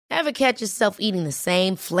Ever catch yourself eating the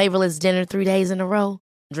same flavorless dinner 3 days in a row?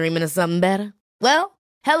 Dreaming of something better? Well,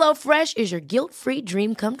 HelloFresh is your guilt-free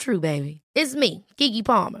dream come true, baby. It's me, Keke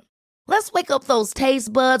Palmer. Let's wake up those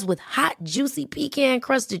taste buds with hot, juicy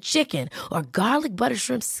pecan-crusted chicken or garlic butter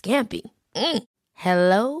shrimp scampi.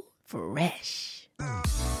 Hello Fresh.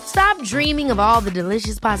 Stop dreaming of all the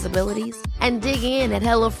delicious possibilities and dig in at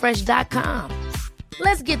HelloFresh.com.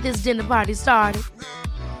 Let's get this dinner party started.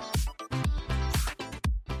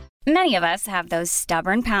 Many of us have those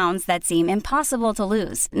stubborn pounds that seem impossible to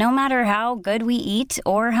lose, no matter how good we eat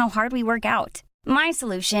or how hard we work out. My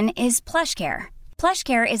solution is PlushCare.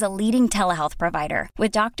 PlushCare is a leading telehealth provider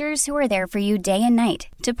with doctors who are there for you day and night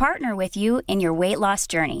to partner with you in your weight loss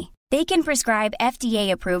journey. They can prescribe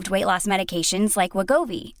FDA-approved weight loss medications like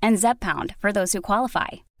Wegovy and Zepbound for those who qualify.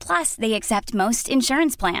 Plus, they accept most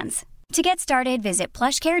insurance plans. To get started, visit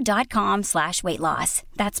plushcare.com/weightloss.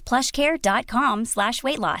 That's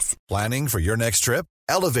plushcare.com/weightloss. Planning for your next trip?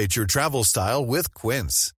 Elevate your travel style with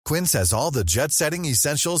Quince. Quince has all the jet-setting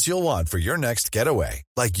essentials you'll want for your next getaway,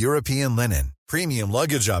 like European linen, premium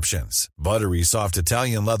luggage options, buttery soft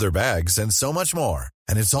Italian leather bags, and so much more.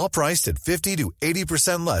 And it's all priced at 50 to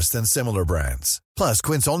 80% less than similar brands. Plus,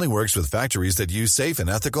 Quince only works with factories that use safe and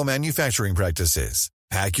ethical manufacturing practices.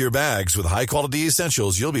 Pack your bags with high-quality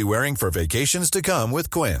essentials you'll be wearing for vacations to come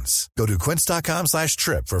with Quince. Go to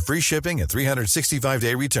quince.com/trip for free shipping and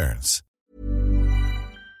 365-day returns.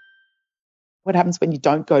 What happens when you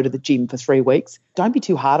don't go to the gym for 3 weeks? Don't be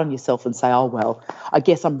too hard on yourself and say, oh, well, I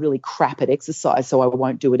guess I'm really crap at exercise, so I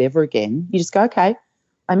won't do it ever again. You just go, okay,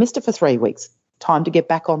 I missed it for 3 weeks. Time to get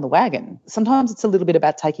back on the wagon. Sometimes it's a little bit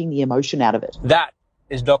about taking the emotion out of it. That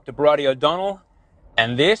is Dr. Bridie O'Donnell,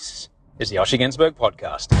 and this is the Osher Günsberg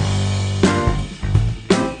Podcast.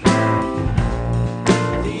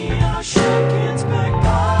 The Osher Günsberg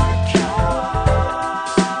Podcast.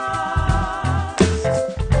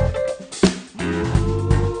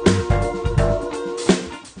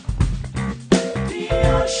 The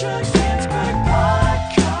Osher Günsberg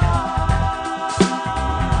Podcast.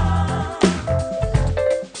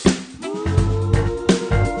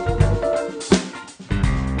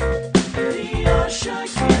 The Osher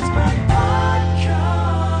Günsberg.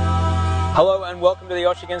 Hello and welcome to the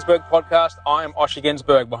Osher Günsberg Podcast. I am Osher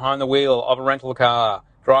Günsberg, behind the wheel of a rental car,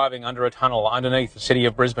 driving under a tunnel underneath the city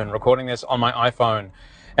of Brisbane, recording this on my iPhone.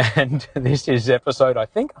 And this is episode, I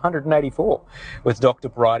think, 184 with Dr.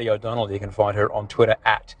 Bridie O'Donnell. You can find her on Twitter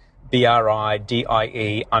at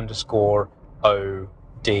BRIDIE_OD.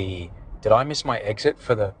 Did I miss my exit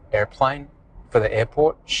for the airplane, for the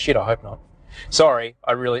airport? Shit, I hope not. Sorry,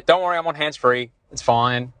 don't worry, I'm on hands-free. It's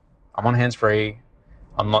fine. I'm on hands-free.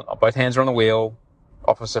 Both hands are on the wheel,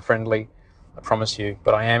 officer friendly, I promise you,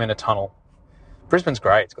 but I am in a tunnel. Brisbane's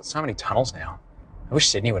great. It's got so many tunnels now. I wish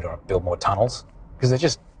Sydney would build more tunnels because they're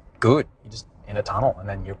just good. You're just in a tunnel and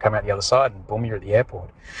then you come out the other side and boom, you're at the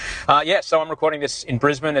airport. So I'm recording this in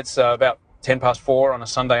Brisbane. It's about 4:10 on a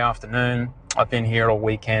Sunday afternoon. I've been here all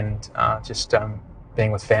weekend, just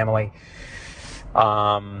being with family.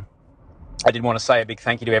 I did want to say a big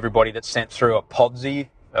thank you to everybody that sent through a Podsy,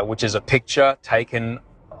 which is a picture taken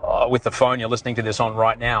with the phone you're listening to this on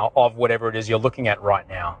right now of whatever it is you're looking at right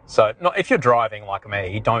now. So if you're driving like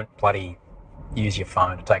me, don't bloody use your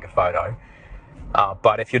phone to take a photo.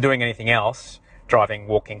 But if you're doing anything else, driving,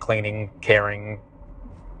 walking, cleaning, caring,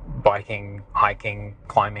 biking, hiking,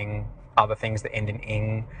 climbing, other things that end in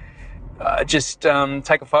ing, just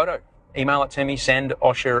take a photo. Email it to me, send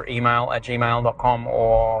osheremail@gmail.com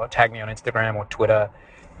or tag me on Instagram or Twitter.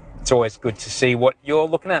 It's always good to see what you're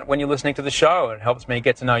looking at when you're listening to the show. It helps me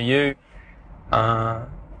get to know you,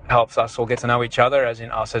 helps us all get to know each other, as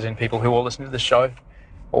in people who all listen to the show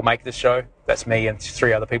or make this show. That's me and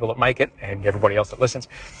 3 other people that make it and everybody else that listens.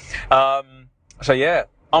 I'm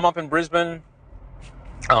up in Brisbane.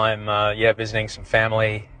 I'm visiting some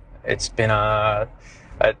family. It's been an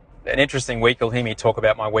interesting week. You'll hear me talk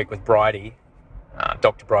about my week with Bridie,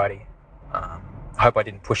 Dr. Bridie. I hope I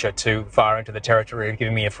didn't push her too far into the territory of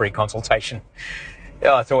giving me a free consultation.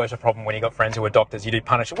 Yeah, it's always a problem when you've got friends who are doctors. You do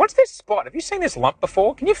punish them. What's this spot? Have you seen this lump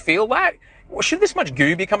before? Can you feel that? Should this much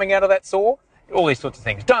goo be coming out of that sore? All these sorts of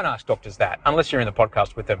things. Don't ask doctors that unless you're in the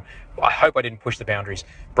podcast with them. I hope I didn't push the boundaries.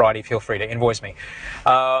 Bridie, feel free to invoice me.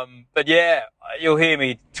 You'll hear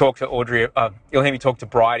me talk to you'll hear me talk to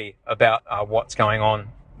Bridie about what's going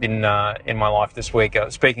on in my life this week.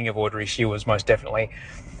 Speaking of Audrey, she was most definitely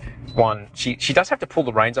one. She does have to pull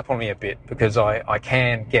the reins up on me a bit because I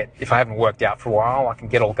can get, if I haven't worked out for a while, I can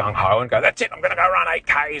get all gung-ho and go, that's it, I'm going to go run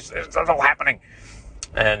 8Ks, it's all happening.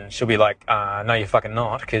 And she'll be like, no, you're fucking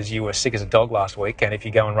not, because you were sick as a dog last week, and if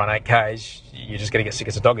you go and run 8Ks, you're just going to get sick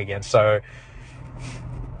as a dog again. So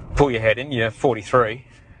pull your head in. You're 43.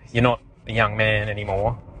 You're not a young man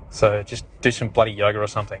anymore. So just do some bloody yoga or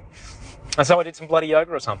something. And so I did some bloody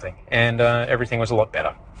yoga or something, and everything was a lot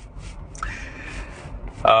better.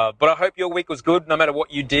 But I hope your week was good, no matter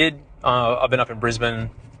what you did. I've been up in Brisbane,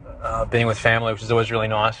 being with family, which is always really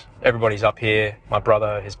nice. Everybody's up here. My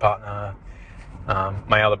brother, his partner,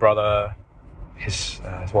 my other brother, his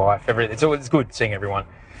wife. It's good seeing everyone.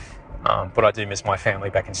 But I do miss my family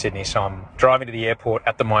back in Sydney, so I'm driving to the airport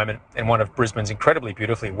at the moment in one of Brisbane's incredibly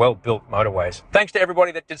beautifully well-built motorways. Thanks to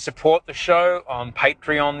everybody that did support the show on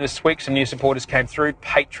Patreon this week. Some new supporters came through.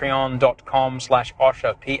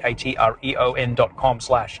 Patreon.com/Osher,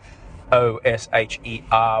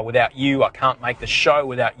 Patreon.com/OSHER. Without you, I can't make the show.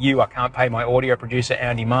 Without you, I can't pay my audio producer,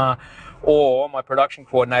 Andy Marr, or my production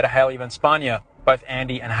coordinator, Haley Van Spania. Both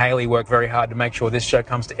Andy and Haley work very hard to make sure this show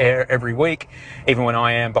comes to air every week, even when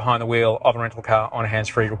I am behind the wheel of a rental car on a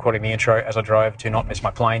hands-free recording the intro as I drive to not miss my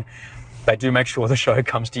plane. They do make sure the show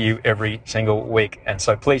comes to you every single week. And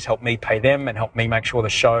so please help me pay them and help me make sure the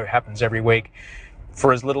show happens every week.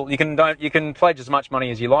 For as little, you can pledge as much money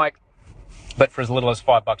as you like, but for as little as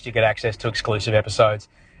 $5, you get access to exclusive episodes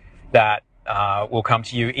that will come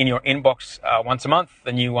to you in your inbox once a month.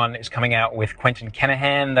 The new one is coming out with Quentin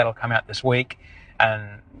Kenihan. That'll come out this week.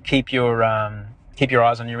 And keep your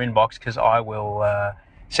eyes on your inbox, because I will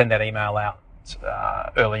send that email out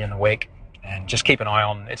early in the week. And just keep an eye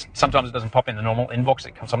on it. Sometimes it doesn't pop in the normal inbox.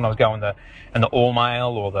 It can sometimes go in the all mail,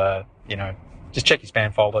 or just check your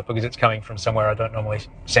spam folder, because it's coming from somewhere I don't normally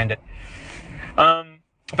send it.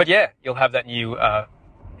 But yeah, you'll have that new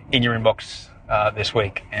in your inbox this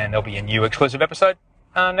week, and there'll be a new exclusive episode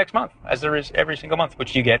next month, as there is every single month,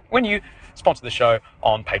 which you get when you sponsor the show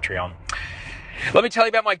on Patreon. Let me tell you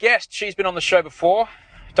about my guest. She's been on the show before.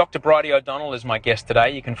 Dr. Bridie O'Donnell is my guest today.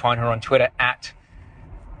 You can find her on Twitter at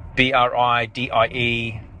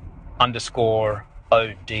BRIDIE_OD.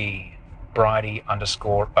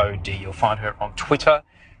 Bridie_OD. You'll find her on Twitter.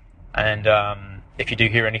 And if you do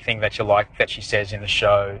hear anything that you like that she says in the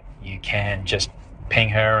show, you can just ping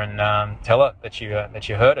her and tell her that you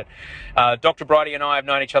heard it. Dr. Bridie and I have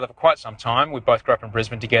known each other for quite some time. We both grew up in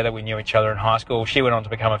Brisbane together. We knew each other in high school. She went on to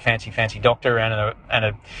become a fancy doctor and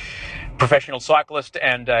a professional cyclist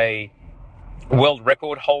and a world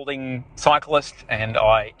record holding cyclist, and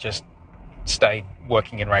I just stayed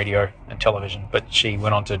working in radio and television. But she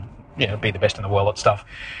went on to be the best in the world at stuff.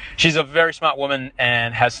 She's a very smart woman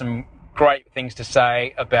and has some great things to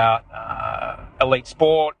say about elite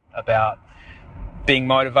sport, about being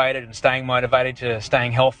motivated and staying motivated to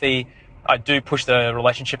staying healthy. I do push the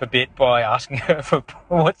relationship a bit by asking her for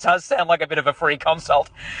what does sound like a bit of a free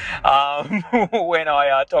consult when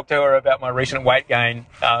I talk to her about my recent weight gain,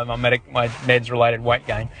 my meds-related weight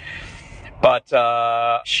gain. But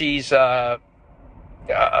she's a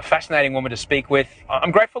fascinating woman to speak with.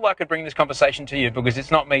 I'm grateful I could bring this conversation to you, because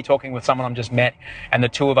it's not me talking with someone I've just met and the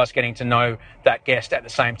two of us getting to know that guest at the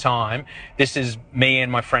same time. This is me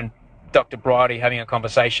and my friend Dr. Bridie having a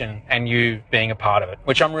conversation and you being a part of it,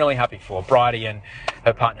 which I'm really happy for. Bridie and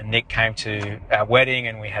her partner Nick came to our wedding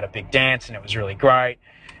and we had a big dance and it was really great.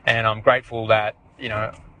 And I'm grateful that,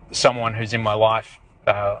 someone who's in my life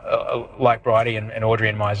like Bridie and Audrey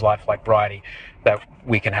in my life like Bridie, that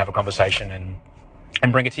we can have a conversation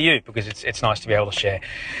and bring it to you, because it's nice to be able to share.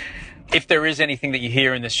 If there is anything that you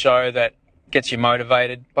hear in this show that gets you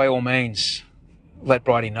motivated, by all means, let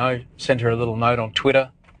Bridie know. Send her a little note on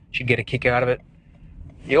Twitter. She'd get a kick out of it.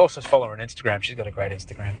 You also follow her on Instagram. She's got a great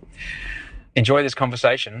Instagram. Enjoy this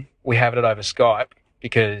conversation. We have it over Skype,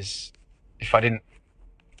 because if I didn't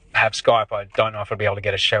have Skype, I don't know if I'd be able to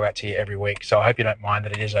get a show out to you every week. So I hope you don't mind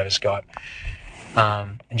that it is over Skype.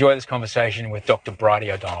 Enjoy this conversation with Dr.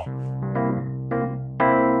 Bridie O'Donnell.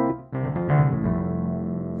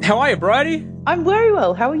 How are you, Bridie? I'm very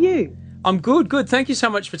well. How are you? I'm good. Thank you so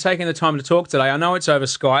much for taking the time to talk today. I know it's over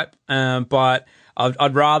Skype, but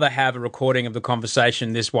I'd rather have a recording of the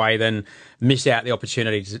conversation this way than miss out the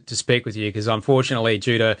opportunity to speak with you, because unfortunately,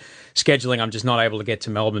 due to scheduling, I'm just not able to get to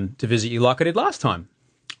Melbourne to visit you like I did last time.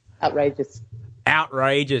 Outrageous.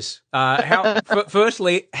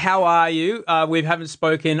 Firstly, how are you? We haven't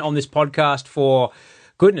spoken on this podcast for,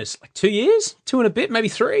 goodness, like 2 years? 2 and a bit, maybe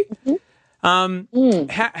 3? Mm-hmm.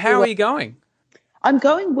 How are you going? I'm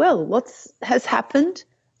going well. What has happened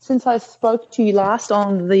since I spoke to you last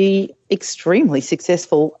on the extremely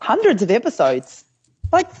successful hundreds of episodes?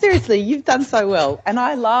 Like, seriously, you've done so well. And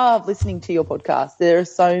I love listening to your podcast. There are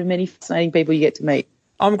so many fascinating people you get to meet.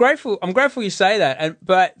 I'm grateful. I'm grateful you say that.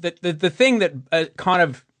 But the thing that kind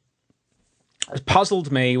of puzzled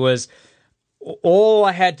me was all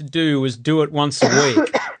I had to do was do it once a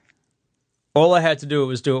week. All I had to do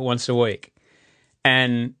was do it once a week,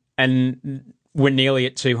 and we're nearly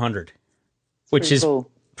at 200, which is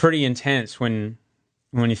cool. pretty intense when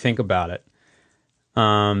you think about it.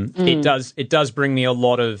 It does bring me a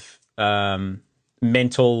lot of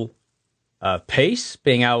mental peace,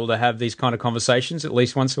 being able to have these kind of conversations at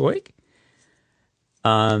least once a week.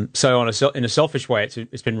 So in a selfish way,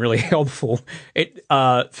 it's been really helpful.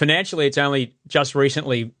 Financially, it's only just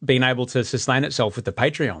recently been able to sustain itself with the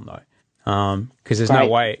Patreon though. Because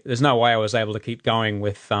there's no way I was able to keep going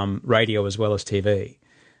with radio as well as TV,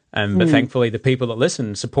 but thankfully the people that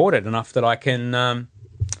listen support it enough that I can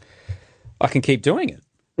keep doing it.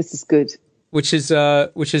 This is good. Which is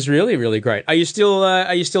really, really great. Are you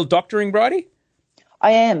still doctoring, Bridie?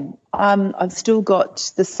 I am. I've still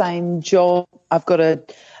got the same job. I've got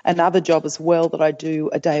another job as well that I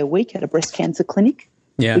do a day a week at a breast cancer clinic,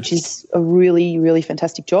 which is a really, really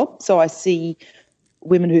fantastic job. So I see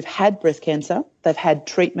women who've had breast cancer, they've had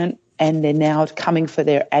treatment, and they're now coming for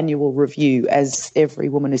their annual review, as every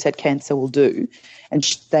woman who's had cancer will do. And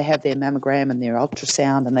they have their mammogram and their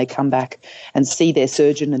ultrasound, and they come back and see their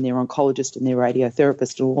surgeon and their oncologist and their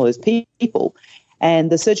radiotherapist and all those people.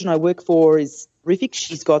 And the surgeon I work for is terrific.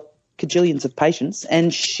 She's got cajillions of patients,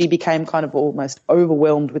 and she became kind of almost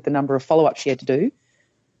overwhelmed with the number of follow-ups she had to do.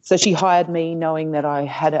 So she hired me knowing that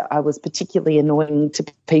I was particularly annoying to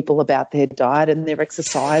people about their diet and their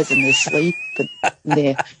exercise and their sleep and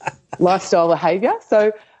their lifestyle behaviour.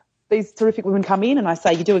 So these terrific women come in and I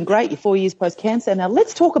say, you're doing great, you're 4 years post-cancer. Now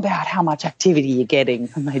let's talk about how much activity you're getting.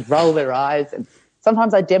 And they'd roll their eyes. And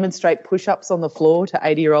sometimes I demonstrate push-ups on the floor to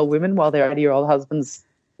 80-year-old women while their 80-year-old husbands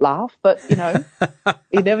laugh. But,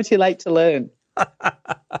 you're never too late to learn.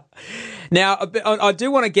 Now, I do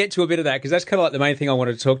want to get to a bit of that because that's kind of like the main thing I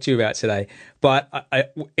wanted to talk to you about today. But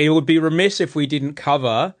it would be remiss if we didn't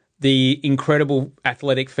cover the incredible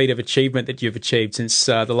athletic feat of achievement that you've achieved since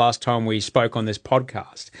the last time we spoke on this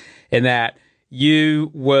podcast, in that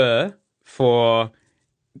you were, for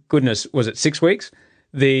goodness, was it 6 weeks?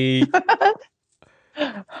 Too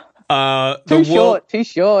short.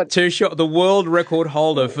 The world record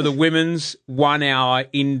holder for the women's 1 hour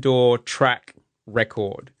indoor track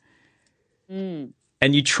record. And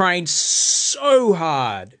you trained so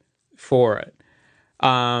hard for it.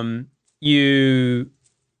 You,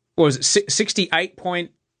 what was it,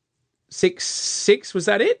 68.66, was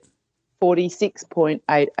that it?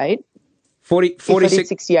 46.88. 46. If I did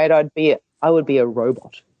 68, I would be a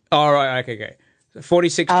robot. Oh, right, okay.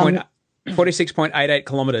 46.88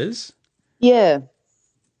 kilometres. Yeah.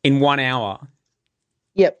 In 1 hour.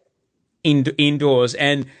 Yep. Indoors.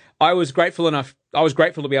 And I was grateful to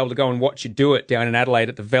be able to go and watch you do it down in Adelaide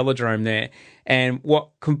at the velodrome there. And what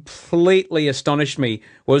completely astonished me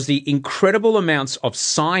was the incredible amounts of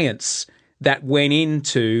science that went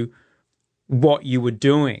into what you were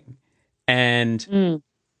doing. And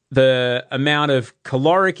the amount of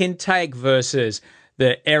caloric intake versus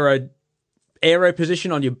the aero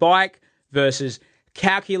position on your bike versus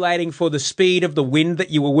calculating for the speed of the wind that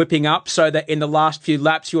you were whipping up so that in the last few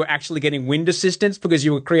laps you were actually getting wind assistance because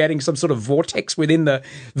you were creating some sort of vortex within the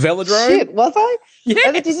velodrome. Shit, was I?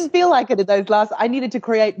 Yes. It didn't feel like it in those last. I needed to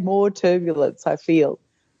create more turbulence, I feel.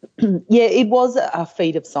 Yeah, it was a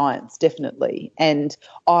feat of science, definitely. And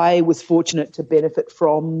I was fortunate to benefit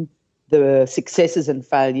from the successes and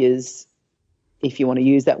failures, if you want to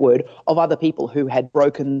use that word, of other people who had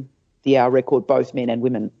broken the hour record, both men and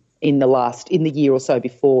women, in the year or so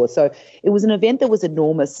before. So it was an event that was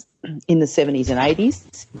enormous in the 70s and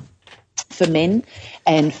 80s for men,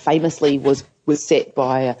 and famously was set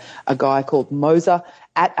by a guy called Moser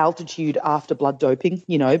at altitude after blood doping,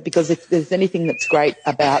 because if there's anything that's great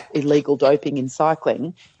about illegal doping in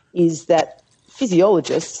cycling is that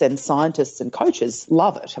physiologists and scientists and coaches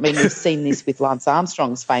love it. I mean, we've seen this with Lance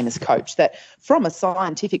Armstrong's famous coach, that from a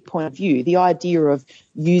scientific point of view, the idea of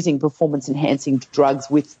using performance-enhancing drugs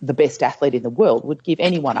with the best athlete in the world would give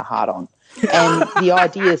anyone a hard-on. And the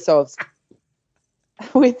idea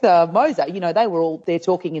with Moser, they're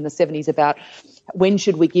talking in the 70s about when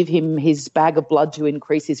should we give him his bag of blood to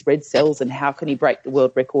increase his red cells and how can he break the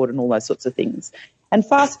world record and all those sorts of things. And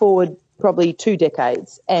fast forward probably 2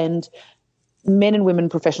 decades, and men and women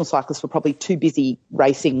professional cyclists were probably too busy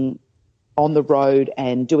racing on the road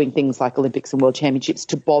and doing things like Olympics and World Championships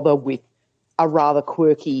to bother with a rather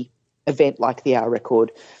quirky event like the hour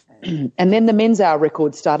record. And then the men's hour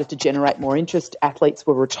record started to generate more interest. Athletes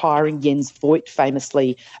were retiring. Jens Voigt,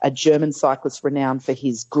 famously a German cyclist renowned for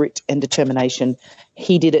his grit and determination,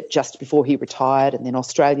 he did it just before he retired. And then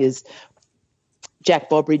Australia's Jack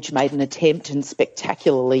Bobridge made an attempt and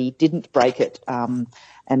spectacularly didn't break it,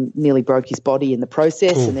 and nearly broke his body in the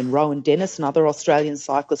process. Ooh. And then Rowan Dennis, another Australian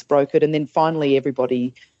cyclist, broke it. And then finally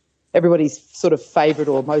everybody's sort of favourite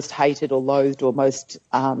or most hated or loathed or most,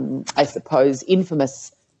 I suppose,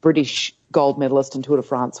 infamous British gold medalist and Tour de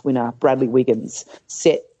France winner, Bradley Wiggins,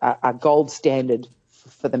 set a gold standard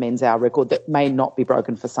for the men's hour record that may not be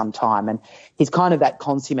broken for some time. And he's kind of that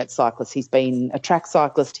consummate cyclist. He's been a track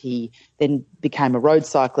cyclist. He then became a road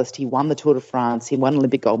cyclist. He won the Tour de France. He won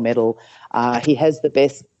Olympic gold medal. He has the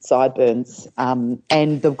best sideburns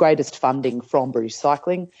and the greatest funding from British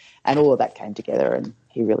cycling. And all of that came together and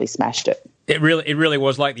he really smashed it. It really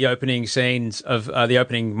was like the opening scenes of the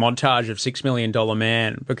opening montage of $6 Million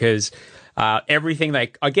Man, because everything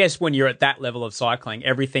I guess when you're at that level of cycling,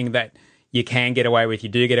 everything that you can get away with, you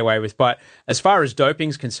do get away with. But as far as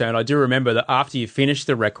doping's concerned, I do remember that after you finished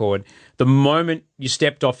the record, the moment you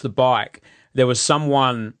stepped off the bike, there was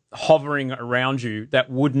someone hovering around you that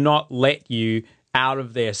would not let you out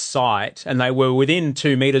of their sight, and they were within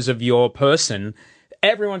 2 meters of your person.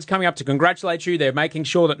 Everyone's coming up to congratulate you. They're making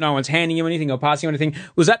sure that no one's handing you anything or passing you anything.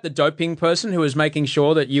 Was that the doping person who was making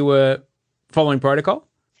sure that you were following protocol?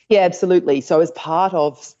 Yeah, absolutely. So as part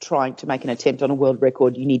of trying to make an attempt on a world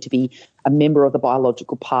record, you need to be a member of the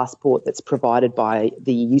biological passport that's provided by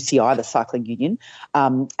the UCI, the cycling union.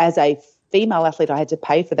 As a female athlete, I had to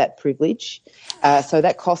pay for that privilege. So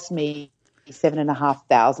that cost me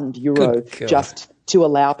 €7,500 just to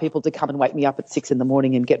allow people to come and wake me up at 6 a.m.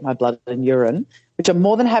 and get my blood and urine, which I'm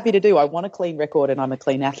more than happy to do. I want a clean record and I'm a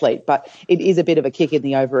clean athlete, but it is a bit of a kick in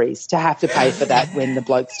the ovaries to have to pay for that when the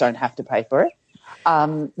blokes don't have to pay for it.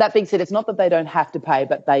 That being said, it's not that they don't have to pay,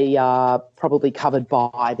 but they are probably covered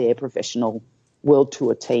by their professional World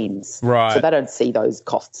Tour teams. Right. So they don't see those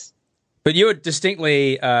costs. But you were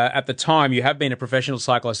distinctly, at the time, you have been a professional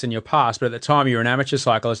cyclist in your past, but at the time you were an amateur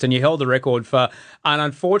cyclist and you held the record for an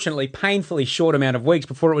unfortunately painfully short amount of weeks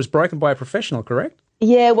before it was broken by a professional, correct?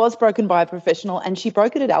 Yeah, it was broken by a professional and she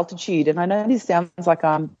broke it at altitude. And I know this sounds like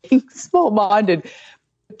I'm being small-minded.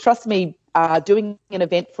 Trust me, doing an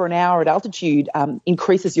event for an hour at altitude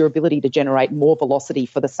increases your ability to generate more velocity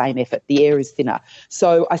for the same effort. The air is thinner.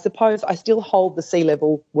 So I suppose I still hold the sea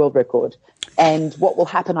level world record. And what will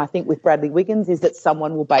happen, I think, with Bradley Wiggins is that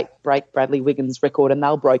someone will break Bradley Wiggins' record and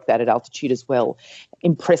they'll break that at altitude as well.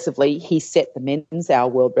 Impressively, he set the men's hour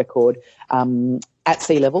world record at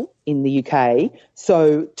sea level in the UK.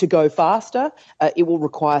 So to go faster, it will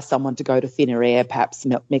require someone to go to thinner air, perhaps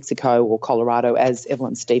Mexico or Colorado, as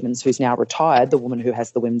Evelyn Stevens, who's now retired, the woman who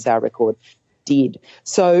has the women's hour record, did.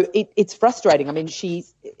 So it's frustrating. I mean,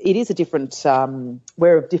 it is a different,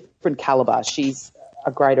 we're of different calibre. She's a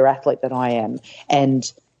greater athlete than I am,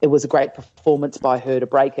 and it was a great performance by her to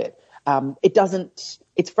break it.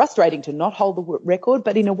 It's frustrating to not hold the record,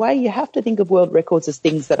 but in a way you have to think of world records as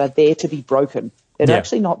things that are there to be broken. They're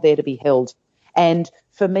actually not there to be held. And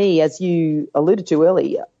for me, as you alluded to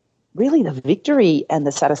earlier, really the victory and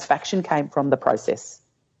the satisfaction came from the process.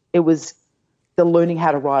 It was the learning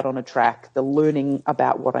how to ride on a track, the learning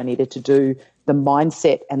about what I needed to do, the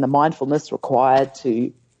mindset and the mindfulness required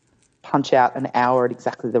to punch out an hour at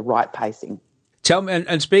exactly the right pacing. Tell me,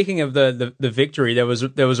 and speaking of the victory, there was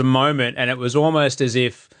a moment, and it was almost as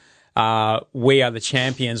if "We Are the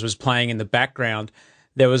Champions" was playing in the background.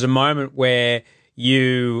 There was a moment where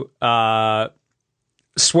you,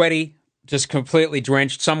 sweaty, just completely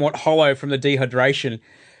drenched, somewhat hollow from the dehydration,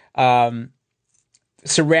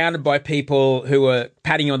 surrounded by people who were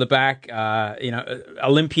patting you on the back.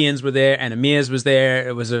 Olympians were there, and Emirs was there.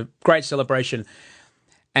 It was a great celebration,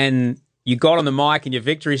 and you got on the mic in your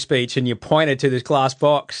victory speech and you pointed to this glass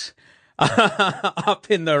box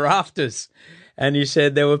up in the rafters, and you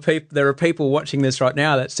said there are people watching this right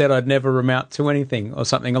now that said I'd never amount to anything, or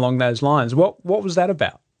something along those lines. What was that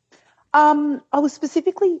about? I was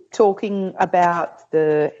specifically talking about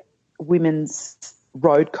the women's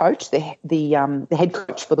road coach, the head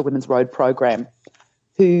coach for the women's road program,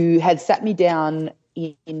 who had sat me down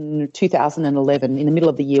in 2011, in the middle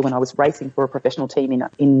of the year when I was racing for a professional team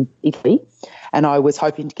in Italy, and I was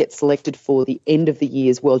hoping to get selected for the end of the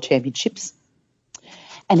year's World Championships.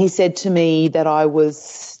 And he said to me that I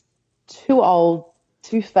was too old,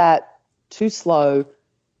 too fat, too slow,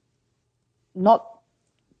 not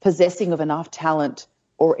possessing of enough talent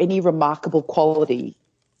or any remarkable quality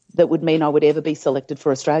that would mean I would ever be selected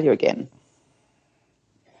for Australia again.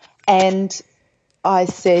 And I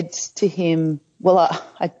said to him, well,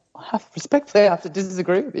 respectfully, I have to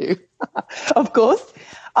disagree with you. Of course.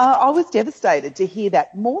 I was devastated to hear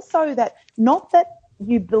that, more so that not that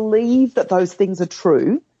you believe that those things are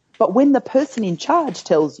true, but when the person in charge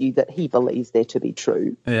tells you that he believes they're to be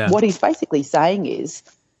true, what he's basically saying is,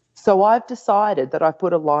 so I've decided that I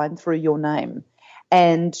put a line through your name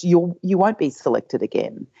and you won't be selected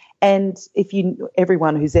again. And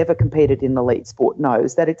everyone who's ever competed in elite sport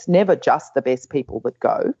knows that it's never just the best people that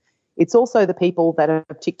go. It's also the people that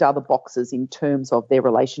have ticked other boxes in terms of their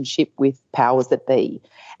relationship with powers that be.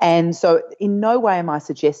 And so in no way am I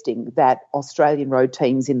suggesting that Australian road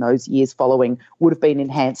teams in those years following would have been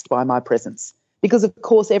enhanced by my presence. Because, of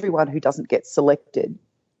course, everyone who doesn't get selected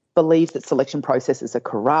believes that selection processes are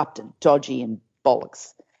corrupt and dodgy and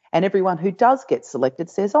bollocks. And everyone who does get selected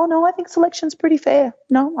says, oh, no, I think selection's pretty fair.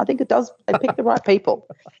 No, I think it does. They pick the right people.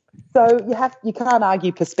 So you can't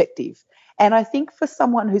argue perspective. And I think for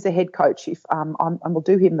someone who's a head coach, if I will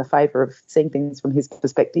do him the favour of seeing things from his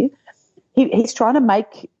perspective, he's trying to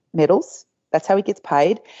make medals. That's how he gets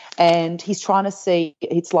paid. And he's trying to see,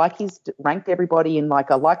 it's like he's ranked everybody in like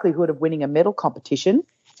a likelihood of winning a medal competition.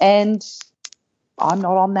 And I'm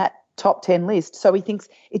not on that top 10 list. So he thinks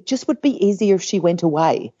it just would be easier if she went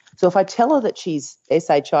away. So if I tell her that she's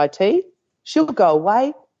SHIT, she'll go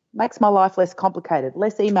away, makes my life less complicated,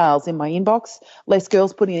 less emails in my inbox, less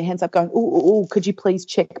girls putting their hands up going, ooh, could you please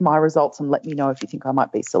check my results and let me know if you think I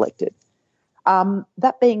might be selected.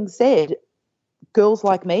 That being said, girls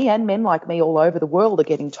like me and men like me all over the world are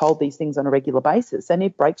getting told these things on a regular basis, and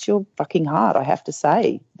it breaks your fucking heart, I have to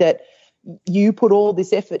say, that you put all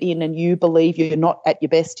this effort in and you believe you're not at your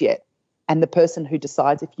best yet. And the person who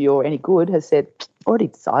decides if you're any good has said, already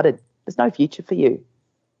decided, there's no future for you.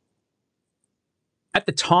 At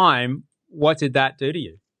the time, what did that do to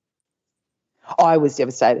you? I was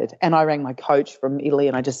devastated. And I rang my coach from Italy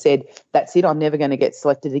and I just said, that's it, I'm never going to get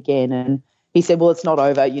selected again. And he said, well, it's not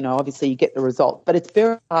over. You know, obviously you get the result. But it's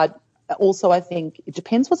very hard. Also, I think it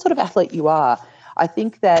depends what sort of athlete you are. I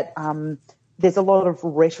think that there's a lot of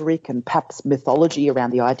rhetoric and perhaps mythology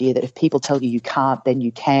around the idea that if people tell you can't, then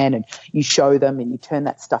you can, and you show them and you turn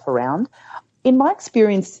that stuff around. In my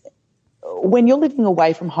experience, when you're living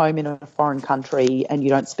away from home in a foreign country and you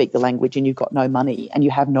don't speak the language and you've got no money and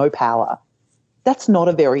you have no power, that's not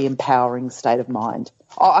a very empowering state of mind.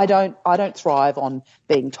 I don't thrive on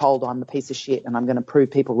being told I'm a piece of shit and I'm going to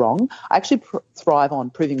prove people wrong. I actually thrive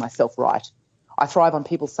on proving myself right. I thrive on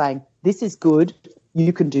people saying, this is good,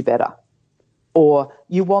 you can do better. Or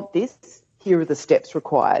you want this, here are the steps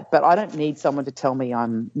required. But I don't need someone to tell me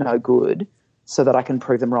I'm no good so that I can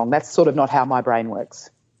prove them wrong. That's sort of not how my brain works.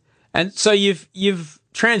 And so you've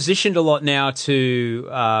transitioned a lot now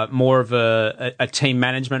to more of a team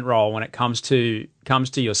management role when it comes to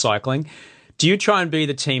your cycling. Do you try and be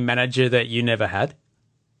the team manager that you never had?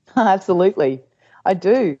 Absolutely, I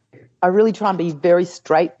do. I really try and be very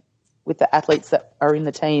straight with the athletes that are in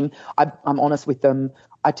the team. I'm honest with them.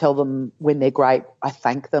 I tell them when they're great. I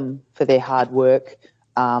thank them for their hard work.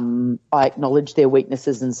 I acknowledge their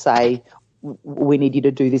weaknesses and say, we need you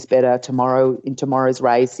to do this better in tomorrow's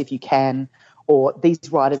race if you can, or these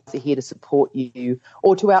riders are here to support you,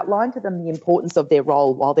 or to outline to them the importance of their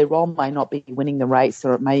role. While their role may not be winning the race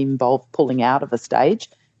or it may involve pulling out of a stage,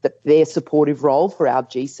 that their supportive role for our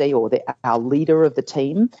GC or our leader of the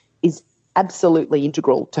team is absolutely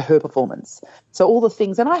integral to her performance. So all the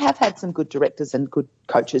things, and I have had some good directors and good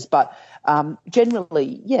coaches, but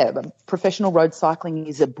generally, professional road cycling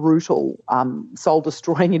is a brutal,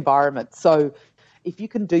 soul-destroying environment. So if you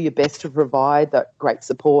can do your best to provide that great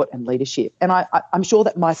support and leadership, and I'm sure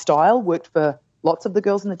that my style worked for lots of the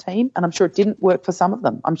girls in the team, and I'm sure it didn't work for some of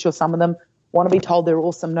them. I'm sure some of them want to be told they're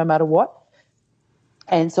awesome no matter what.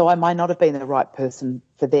 And so I might not have been the right person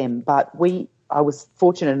for them, but I was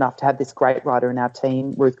fortunate enough to have this great rider in our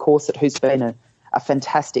team, Ruth Corset, who's been a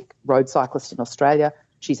fantastic road cyclist in Australia.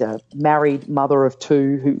 She's a married mother of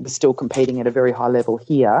two who is still competing at a very high level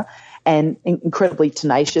here, and incredibly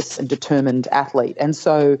tenacious and determined athlete. And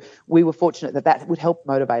so we were fortunate that would help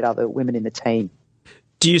motivate other women in the team.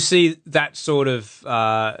 Do you see that sort of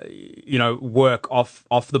work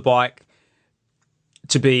off the bike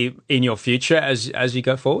to be in your future as you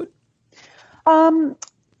go forward?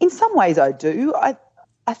 In some ways I do.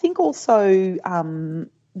 I think also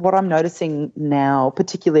what I'm noticing now,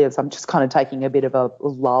 particularly as I'm just kind of taking a bit of a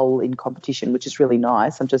lull in competition, which is really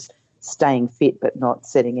nice, I'm just staying fit but not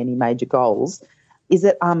setting any major goals, is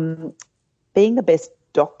that being the best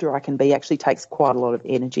doctor I can be actually takes quite a lot of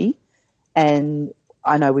energy. And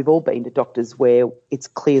I know we've all been to doctors where it's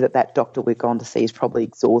clear that doctor we've gone to see is probably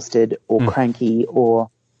exhausted or cranky or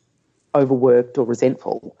overworked or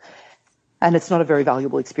resentful. And it's not a very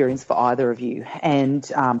valuable experience for either of you. And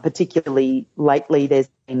particularly lately, there's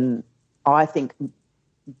been, I think,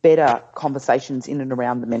 better conversations in and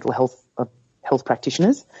around the mental health of health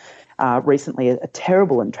practitioners. Recently, a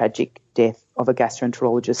terrible and tragic death of a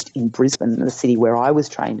gastroenterologist in Brisbane, the city where I was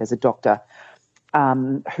trained as a doctor,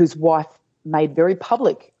 whose wife made very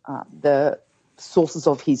public the sources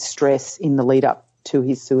of his stress in the lead up to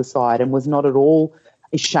his suicide, and was not at all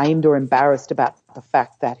ashamed or embarrassed about the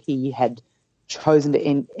fact that he had chosen to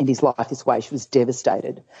end his life this way. She was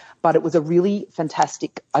devastated. But it was a really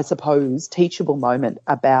fantastic, I suppose, teachable moment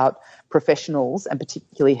about professionals, and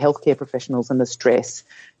particularly healthcare professionals, and the stress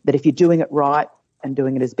that if you're doing it right and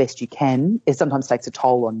doing it as best you can, it sometimes takes a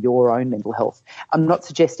toll on your own mental health. I'm not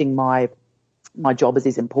suggesting my job is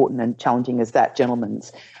as important and challenging as that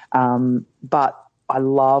gentleman's, but I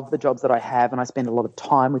love the jobs that I have, and I spend a lot of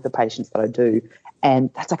time with the patients that I do, and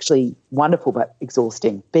that's actually wonderful but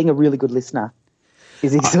exhausting. Being a really good listener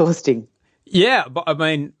is exhausting. Yeah, but I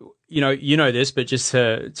mean, you know this, but just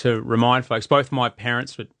to remind folks, both my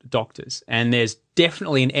parents were doctors, and there's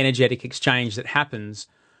definitely an energetic exchange that happens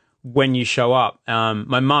when you show up.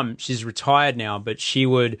 My mum, she's retired now, but she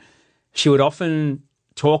would often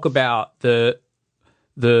talk about the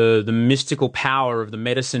mystical power of the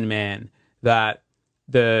medicine man. That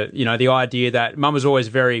the idea that mum was always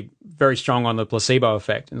very, very strong on the placebo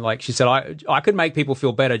effect, and like she said, I could make people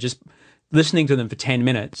feel better just listening to them for 10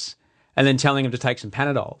 minutes and then telling them to take some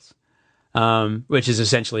Panadols, which is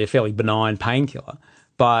essentially a fairly benign painkiller.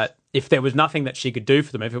 But if there was nothing that she could do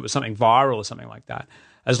for them, if it was something viral or something like that,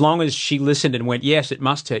 as long as she listened and went, yes, it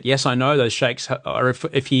must hurt. Yes, I know those shakes are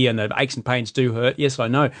iffy and the aches and pains do hurt. Yes, I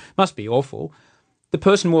know. Must be awful. The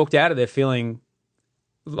person walked out of there feeling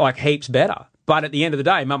like heaps better. But at the end of the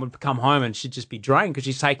day, mum would come home and she'd just be drained because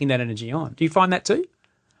she's taking that energy on. Do you find that too?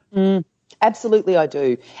 Absolutely, I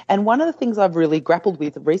do. And one of the things I've really grappled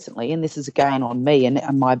with recently, and this is again on me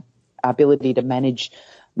and my ability to manage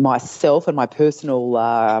myself and my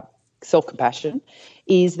personal self-compassion,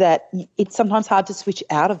 is that it's sometimes hard to switch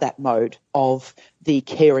out of that mode of the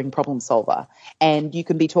caring problem solver. And you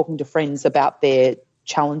can be talking to friends about their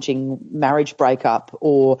challenging marriage breakup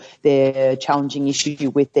or their challenging issue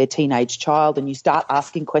with their teenage child, and you start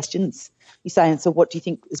asking questions. You say, and so what do you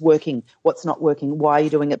think is working? What's not working? Why are you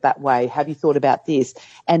doing it that way? Have you thought about this?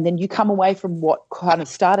 And then you come away from what kind of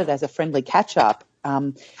started as a friendly catch-up,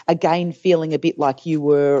 again feeling a bit like you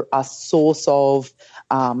were a source of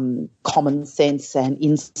common sense and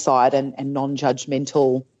insight and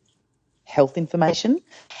non-judgmental health information.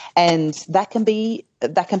 And that can be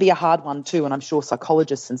a hard one too, and I'm sure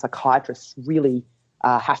psychologists and psychiatrists really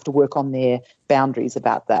have to work on their boundaries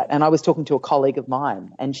about that. And I was talking to a colleague of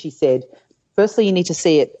mine, and she said, firstly, you need to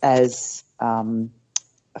see it as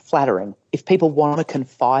flattering. If people want to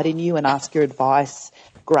confide in you and ask your advice,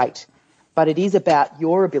 great. But it is about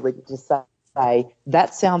your ability to say,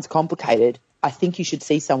 that sounds complicated. I think you should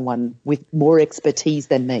see someone with more expertise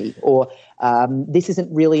than me, or this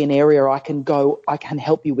isn't really an area I can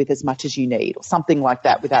help you with as much as you need, or something like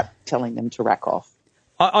that, without telling them to rack off.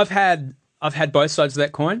 I've had both sides of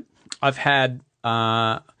that coin. I've had,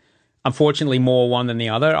 unfortunately, more one than the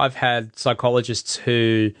other. I've had psychologists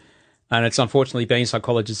who, and it's unfortunately been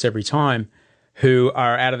psychologists every time, who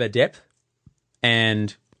are out of their depth,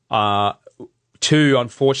 and two,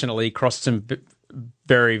 unfortunately, crossed some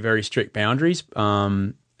very, very strict boundaries.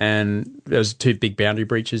 And there was two big boundary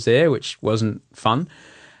breaches there, which wasn't fun.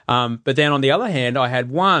 But then on the other hand, I had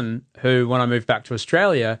one who, when I moved back to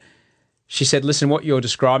Australia, she said, listen, what you're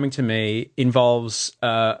describing to me involves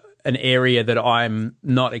an area that I'm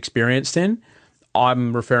not experienced in.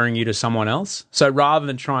 I'm referring you to someone else. So rather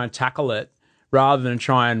than try and tackle it, rather than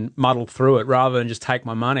try and muddle through it, rather than just take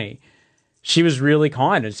my money, she was really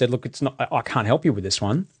kind and said, look, I can't help you with this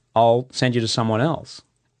one. I'll send you to someone else.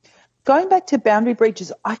 Going back to boundary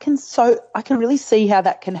breaches, I can really see how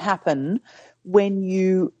that can happen when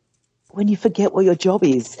you forget what your job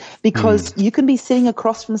is, because you can be sitting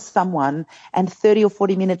across from someone and 30 or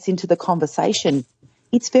 40 minutes into the conversation,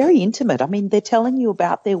 it's very intimate. I mean, they're telling you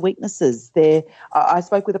about their weaknesses. I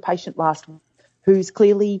spoke with a patient last week who's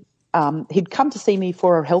clearly he'd come to see me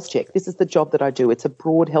for a health check. This is the job that I do. It's a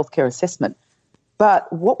broad healthcare assessment.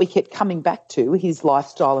 But what we kept coming back to, his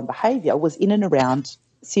lifestyle and behaviour, was in and around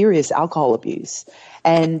serious alcohol abuse.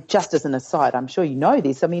 And just as an aside, I'm sure you know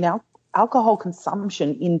this, I mean, alcohol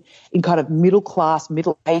consumption in kind of middle-class,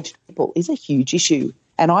 middle-aged people is a huge issue.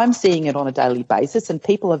 And I'm seeing it on a daily basis, and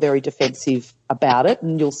people are very defensive about it.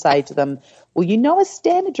 And you'll say to them, well, you know, a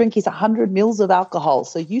standard drink is 100 mils of alcohol.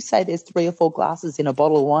 So you say there's 3 or 4 glasses in a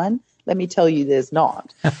bottle of wine. Let me tell you there's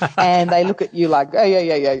not. And they look at you like, oh,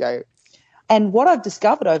 yeah. And what I've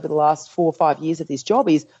discovered over the last 4 or 5 years of this job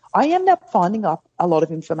is I end up finding up a lot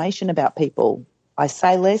of information about people. I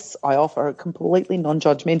say less. I offer a completely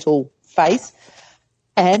non-judgmental face.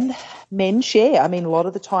 And men share. I mean, a lot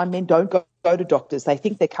of the time men don't go to doctors. They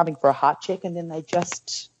think they're coming for a heart check and then they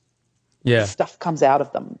just, stuff comes out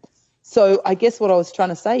of them. So I guess what I was trying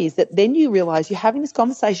to say is that then you realise you're having this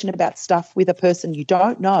conversation about stuff with a person you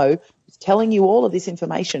don't know, who's telling you all of this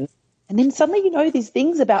information. And then suddenly you know these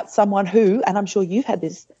things about someone who, and I'm sure you've had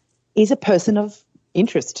this, is a person of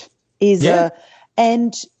interest.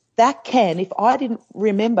 And that can, if I didn't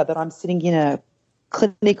remember that I'm sitting in a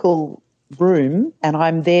clinical room and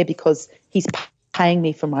I'm there because he's paying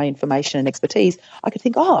me for my information and expertise, I could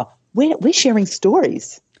think, we're sharing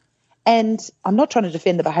stories. And I'm not trying to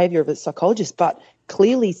defend the behaviour of a psychologist, but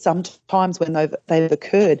clearly sometimes when they've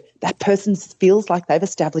occurred, that person feels like they've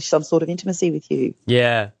established some sort of intimacy with you.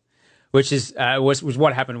 Yeah. Which is was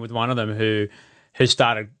what happened with one of them who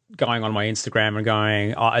started going on my Instagram and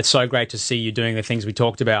going, it's so great to see you doing the things we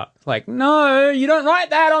talked about. Like, no, you don't write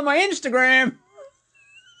that on my Instagram.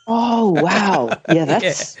 Oh, wow. Yeah,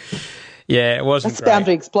 that's... Yeah, it wasn't That's great.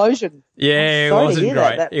 boundary explosion. Yeah, it wasn't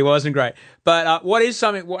great. It wasn't great. But what is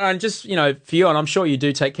something, and just, for you, and I'm sure you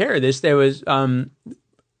do take care of this, there was definitely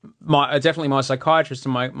my psychiatrist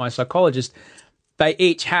and my psychologist, they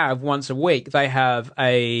each have once a week, they have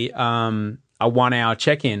a 1 hour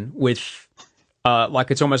check-in with,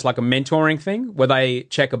 it's almost like a mentoring thing where they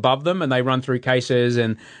check above them and they run through cases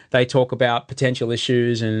and they talk about potential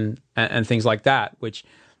issues and things like that, which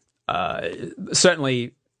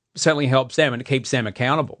certainly helps them and it keeps them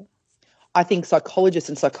accountable. I think psychologists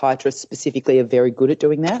and psychiatrists specifically are very good at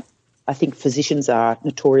doing that. I think physicians are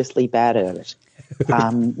notoriously bad at it.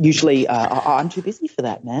 Usually, I'm too busy for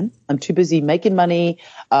that, man. I'm too busy making money,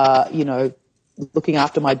 looking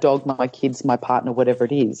after my dog, my kids, my partner, whatever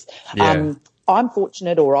it is. Yeah. I'm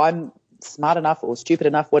fortunate, or I'm smart enough or stupid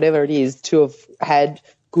enough, whatever it is, to have had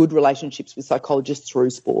good relationships with psychologists through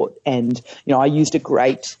sport. And, I used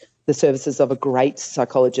the services of a great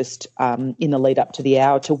psychologist in the lead up to the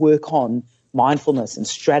hour to work on mindfulness and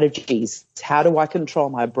strategies. How do I control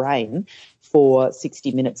my brain for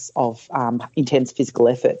 60 minutes of intense physical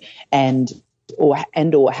effort, or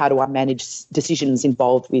how do I manage decisions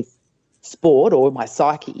involved with sport or my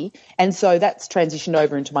psyche? And so that's transitioned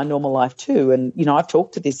over into my normal life too. And, I've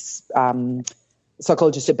talked to this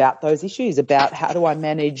psychologist about those issues, about how do I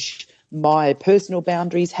manage my personal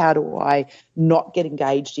boundaries, how do I not get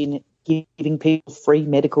engaged in giving people free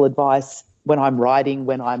medical advice when I'm riding,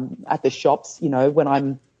 when I'm at the shops, when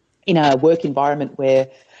I'm in a work environment where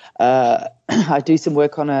I do some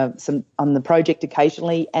work on the project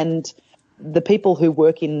occasionally, and the people who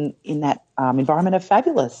work in that environment are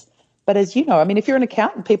fabulous. But as you know, if you're an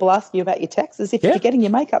accountant, people ask you about your taxes. If you're getting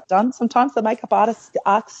your makeup done, sometimes the makeup artist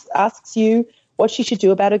asks you what she should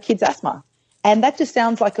do about her kid's asthma. And that just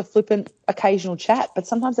sounds like a flippant occasional chat, but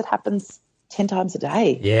sometimes it happens 10 times a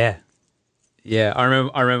day. Yeah. Yeah. I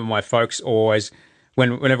remember my folks always,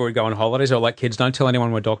 whenever we go on holidays, they're like, kids, don't tell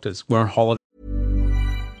anyone we're doctors. We're on holiday.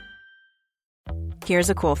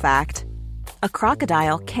 Here's a cool fact. A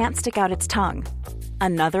crocodile can't stick out its tongue.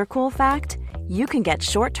 Another cool fact, you can get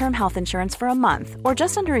short-term health insurance for a month or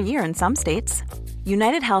just under a year in some states.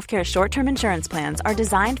 United Healthcare short-term insurance plans are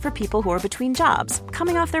designed for people who are between jobs,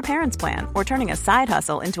 coming off their parents' plan, or turning a side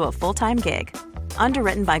hustle into a full-time gig.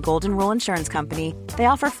 Underwritten by Golden Rule Insurance Company, they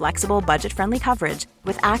offer flexible, budget-friendly coverage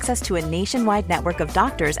with access to a nationwide network of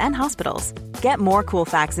doctors and hospitals. Get more cool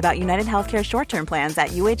facts about United Healthcare short-term plans at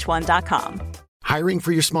uh1.com. Hiring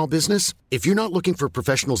for your small business? If you're not looking for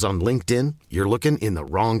professionals on LinkedIn, you're looking in the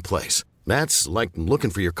wrong place. That's like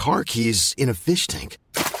looking for your car keys in a fish tank.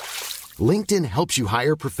 LinkedIn helps you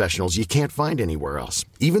hire professionals you can't find anywhere else,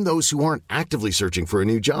 even those who aren't actively searching for a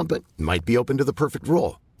new job but might be open to the perfect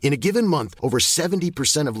role. In a given month, over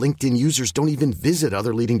 70% of LinkedIn users don't even visit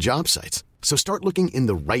other leading job sites. So start looking in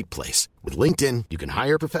the right place. With LinkedIn, you can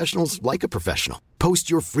hire professionals like a professional.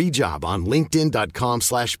 Post your free job on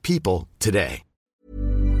linkedin.com/people today.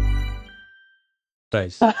 We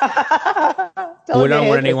don't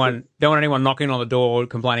want anyone knocking on the door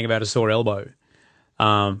complaining about a sore elbow.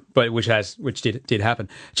 But which did happen.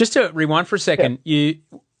 Just to rewind for a second,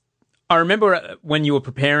 I remember when you were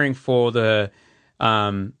preparing for the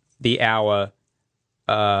hour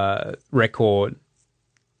record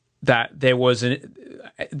that there was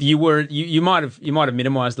you might have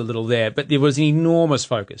minimized a little there, but there was an enormous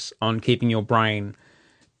focus on keeping your brain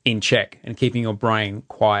in check and keeping your brain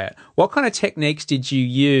quiet. What kind of techniques did you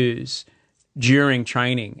use during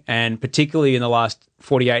training, and particularly in the last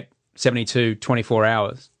 48, 72, 24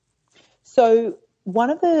 hours? So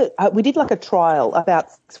we did like a trial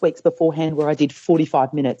about 6 weeks beforehand where I did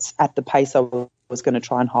 45 minutes at the pace I was going to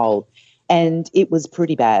try and hold. And it was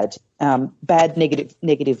pretty bad.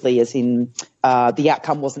 Negatively, as in the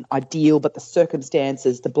outcome wasn't ideal, but the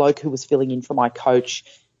circumstances, the bloke who was filling in for my coach,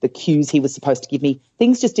 the cues he was supposed to give me,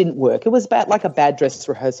 things just didn't work. It was about like a bad dress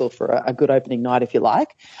rehearsal for a good opening night, if you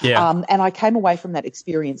like. Yeah. And I came away from that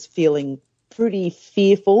experience feeling pretty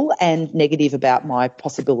fearful and negative about my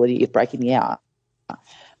possibility of breaking the hour.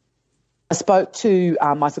 I spoke to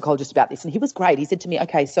my psychologist about this, and he was great. He said to me,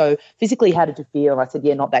 okay, so physically, how did you feel? And I said,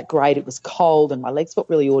 yeah, not that great. It was cold and my legs felt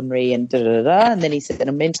really ordinary and da-da-da-da. And then he said,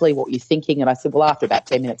 and mentally, what were you thinking? And I said, well, after about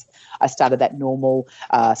 10 minutes, I started that normal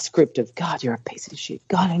script of, God, you're a piece of shit.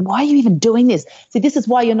 God, and why are you even doing this? See, this is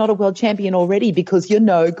why you're not a world champion already, because you're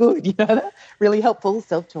no good. You know, really helpful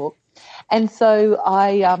self-talk. And so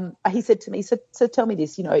he said to me, so tell me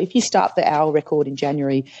this, you know, if you start the hour record in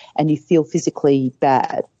January and you feel physically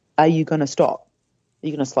bad, are you going to stop? Are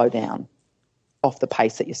you going to slow down off the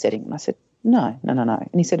pace that you're setting? And I said, no. And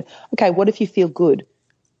he said, okay, what if you feel good,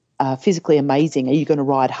 physically amazing? Are you going to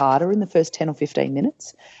ride harder in the first 10 or 15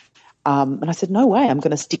 minutes? And I said, no way, I'm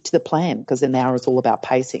going to stick to the plan because an hour is all about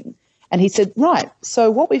pacing. And he said, right,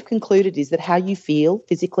 so what we've concluded is that how you feel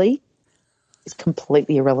physically is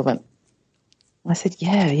completely irrelevant. And I said,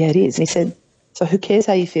 yeah, it is. And he said, so who cares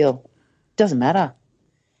how you feel? It doesn't matter.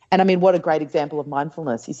 And I mean, what a great example of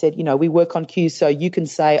mindfulness. He said, you know, we work on cues so you can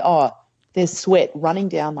say, oh, there's sweat running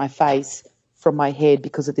down my face from my head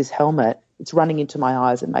because of this helmet. It's running into my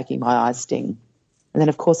eyes and making my eyes sting. And then,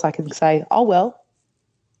 of course, I can say, oh, well,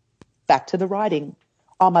 back to the riding.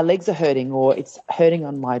 Oh, my legs are hurting, or it's hurting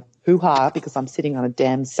on my hoo-ha because I'm sitting on a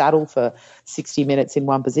damn saddle for 60 minutes in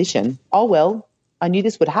one position. Oh, well, I knew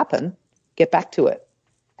this would happen. Get back to it.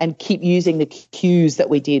 And keep using the cues that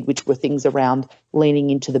we did, which were things around leaning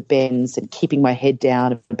into the bends and keeping my head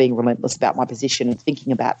down and being relentless about my position and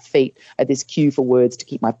thinking about feet at this cue for words to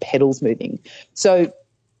keep my pedals moving. So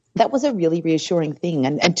that was a really reassuring thing.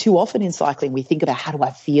 And too often in cycling, we think about how do I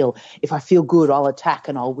feel? If I feel good, I'll attack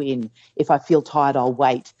and I'll win. If I feel tired, I'll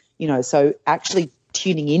wait. You know, so actually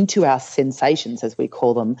tuning into our sensations, as we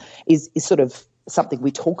call them, is sort of something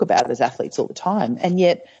we talk about as athletes all the time. And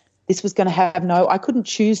yet this was going to have I couldn't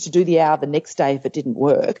choose to do the hour the next day if it didn't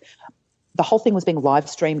work. The whole thing was being live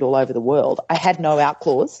streamed all over the world. I had no out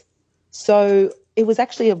clause. So it was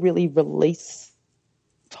actually a really release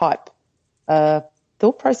type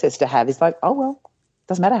thought process to have. It's like, oh, well,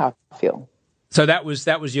 doesn't matter how I feel. So that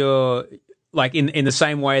was your, like in the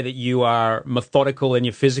same way that you are methodical in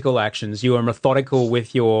your physical actions, you are methodical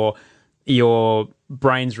with your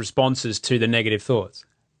brain's responses to the negative thoughts.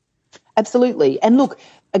 Absolutely. And look,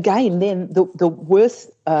 again, then the worst,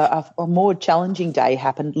 a more challenging day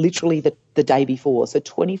happened literally the day before. So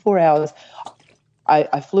 24 hours,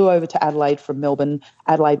 I flew over to Adelaide from Melbourne.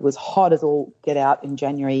 Adelaide was hot as all get out in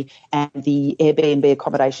January, and the Airbnb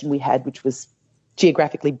accommodation we had, which was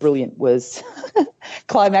geographically brilliant, was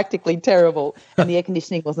climactically terrible, and the air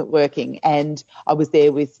conditioning wasn't working. And I was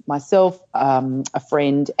there with myself, a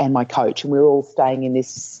friend, and my coach, and we were all staying in this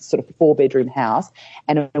sort of 4-bedroom house,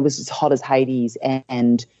 and it was as hot as Hades.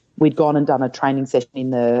 And we'd gone and done a training session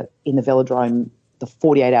in the velodrome the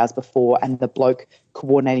 48 hours before, and the bloke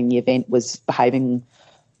coordinating the event was behaving.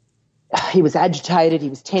 He was agitated. He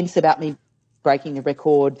was tense about me breaking the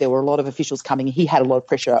record. There were a lot of officials coming. He had a lot of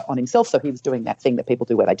pressure on himself, so he was doing that thing that people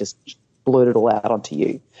do where they just blurt it all out onto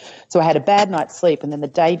you. So I had a bad night's sleep, and then the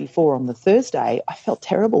day before on the Thursday, I felt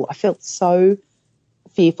terrible. I felt so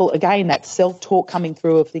fearful. Again, that self-talk coming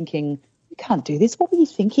through of thinking, you can't do this. What were you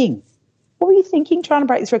thinking? What were you thinking trying to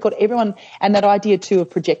break this record? Everyone, and that idea too of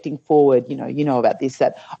projecting forward, you know about this,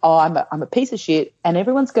 that, oh, I'm a piece of shit and I'm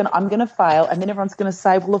going to fail, and then everyone's going to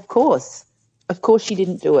say, well, of course you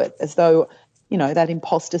didn't do it, as though, that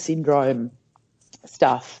imposter syndrome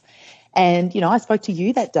stuff. And, I spoke to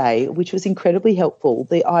you that day, which was incredibly helpful,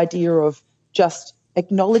 the idea of just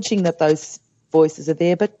acknowledging that those voices are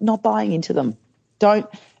there but not buying into them.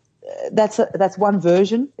 That's one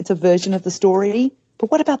version. It's a version of the story. But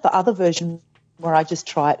what about the other version where I just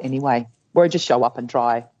try it anyway, where I just show up and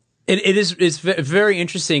try? It's very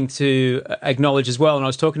interesting to acknowledge as well. And I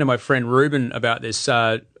was talking to my friend Ruben about this,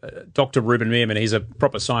 Dr. Ruben Meerman. He's a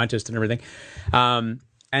proper scientist and everything.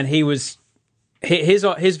 And his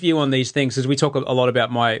view on these things is, we talk a lot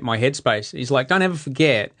about my headspace. He's like, don't ever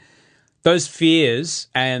forget those fears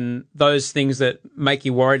and those things that make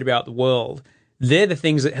you worried about the world. They're the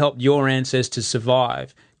things that helped your ancestors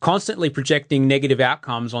survive. Constantly projecting negative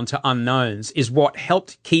outcomes onto unknowns is what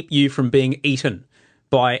helped keep you from being eaten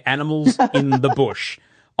by animals in the bush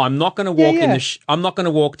I'm not going to walk I'm not going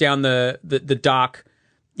to walk down the dark,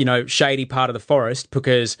 shady part of the forest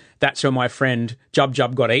because that's where my friend Jub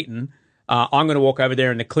Jub got eaten. I'm going to walk over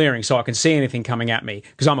there in the clearing so I can see anything coming at me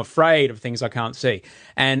because I'm afraid of things I can't see.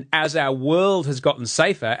 And as our world has gotten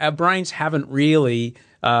safer, our brains haven't really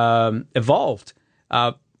evolved,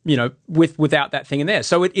 without that thing in there.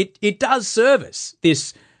 So it does serve us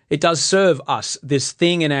this. It does serve us this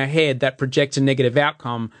thing in our head that projects a negative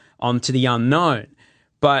outcome onto the unknown.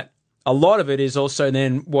 But a lot of it is also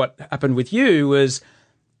then what happened with you was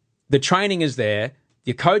the training is there.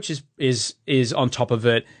 Your coach is on top of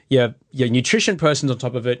it. Your nutrition person's on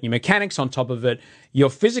top of it. Your mechanics on top of it. You're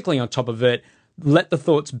physically on top of it. Let the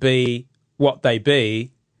thoughts be what they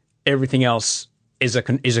be. Everything else is a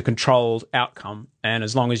controlled outcome. And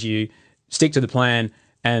as long as you stick to the plan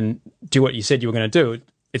and do what you said you were going to do,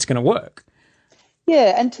 it's going to work.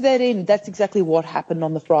 Yeah, and to that end, that's exactly what happened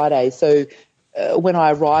on the Friday. So when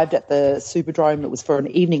I arrived at the Superdome, it was for an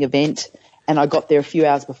evening event. And I got there a few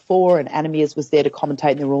hours before, and Anamias was there to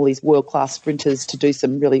commentate, and there were all these world-class sprinters to do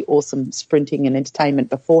some really awesome sprinting and entertainment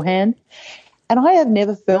beforehand. And I have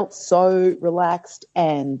never felt so relaxed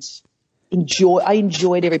and I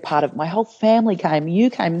enjoyed every part of it. My whole family came, you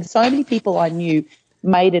came, and so many people I knew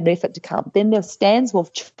made an effort to come. Then there stands were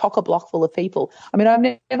chock-a-block full of people. I mean,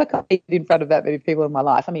 I've never competed in front of that many people in my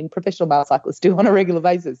life. I mean, professional male cyclists do on a regular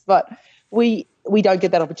basis, but we don't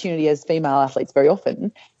get that opportunity as female athletes very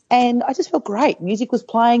often. And I just felt great. Music was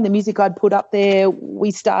playing, the music I'd put up there.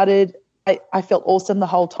 We started. I felt awesome the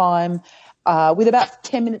whole time. With about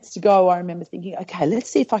 10 minutes to go, I remember thinking, okay, let's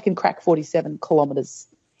see if I can crack 47 kilometres.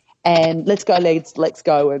 And let's go, legs, let's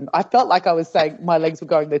go. And I felt like I was saying my legs were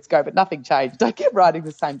going, let's go, but nothing changed. I kept riding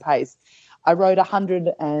the same pace. I rode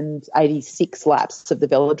 186 laps of the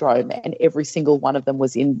velodrome, and every single one of them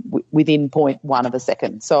was within 0.1 of a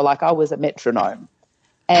second. So, I was a metronome.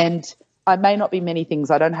 And I may not be many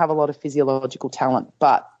things. I don't have a lot of physiological talent,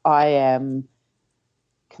 but I am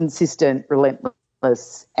consistent,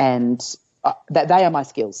 relentless, and they are my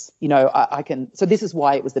skills. I can. So this is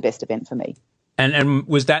why it was the best event for me. And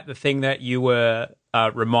was that the thing that you were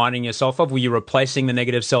reminding yourself of? Were you replacing the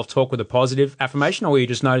negative self-talk with a positive affirmation, or were you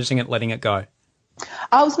just noticing it, letting it go?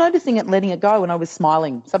 I was noticing it, letting it go, and I was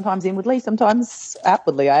smiling, sometimes inwardly, sometimes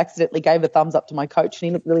outwardly. I accidentally gave a thumbs up to my coach, and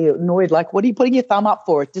he looked really annoyed, like, what are you putting your thumb up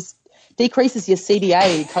for? It just decreases your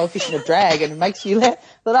CDA, coefficient of drag, and it makes you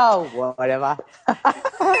whatever.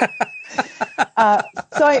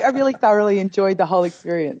 So I really thoroughly enjoyed the whole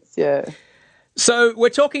experience, yeah. So we're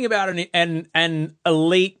talking about an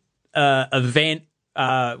elite event,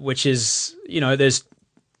 which is, there's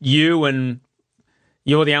you, and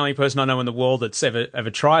you're the only person I know in the world that's ever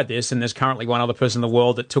tried this, and there's currently one other person in the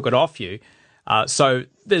world that took it off you. So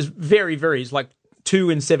there's it's like 2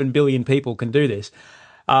 in 7 billion people can do this.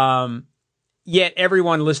 Yet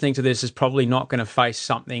everyone listening to this is probably not going to face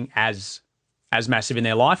something as massive in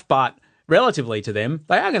their life, but relatively to them,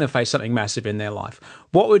 they are going to face something massive in their life.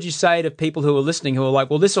 What would you say to people who are listening who are like,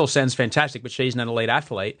 well, this all sounds fantastic, but she's an elite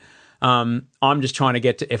athlete. I'm just trying to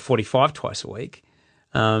get to F45 twice a week,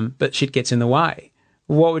 but shit gets in the way.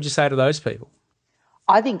 What would you say to those people?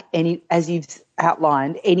 I think as you've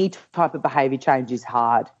outlined, any type of behaviour change is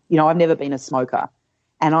hard. I've never been a smoker,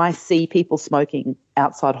 and I see people smoking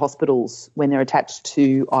outside hospitals when they're attached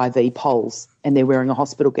to IV poles and they're wearing a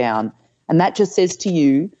hospital gown. And that just says to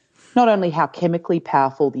you not only how chemically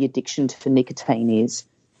powerful the addiction to nicotine is,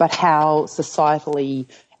 but how societally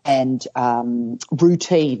and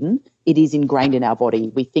routine it is ingrained in our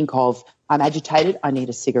body. We think of, I'm agitated, I need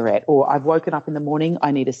a cigarette, or I've woken up in the morning,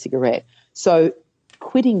 I need a cigarette. So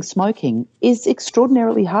quitting smoking is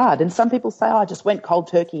extraordinarily hard. And some people say, I just went cold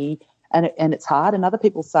turkey and it's hard. And other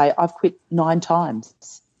people say, I've quit 9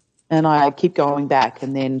 times and I keep going back,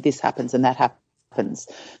 and then this happens and that happens.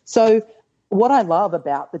 So what I love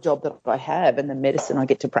about the job that I have and the medicine I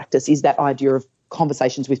get to practice is that idea of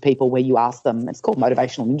conversations with people where you ask them, it's called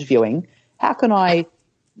motivational interviewing, how can I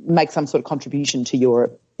make some sort of contribution to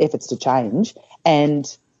your efforts to change? And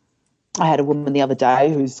I had a woman the other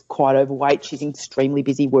day who's quite overweight. She's extremely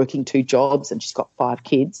busy working 2 jobs and she's got 5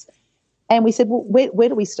 kids. And we said, well, where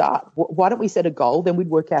do we start? Why don't we set a goal? Then we'd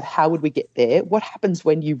work out how would we get there? What happens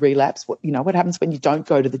when you relapse? What happens when you don't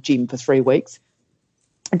go to the gym for 3 weeks?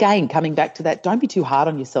 Again, coming back to that, don't be too hard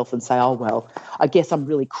on yourself and say, oh, well, I guess I'm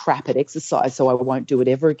really crap at exercise, so I won't do it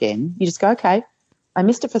ever again. You just go, okay, I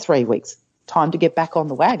missed it for 3 weeks. Time to get back on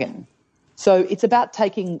the wagon. So it's about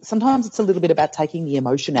sometimes it's a little bit about taking the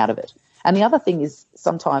emotion out of it. And the other thing is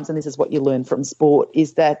sometimes, and this is what you learn from sport,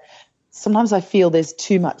 is that sometimes I feel there's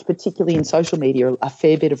too much, particularly in social media, a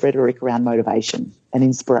fair bit of rhetoric around motivation and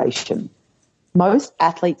inspiration. Most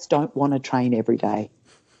athletes don't want to train every day.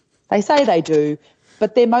 They say they do,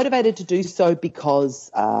 but they're motivated to do so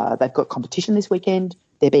because they've got competition this weekend,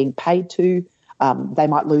 they're being paid to, they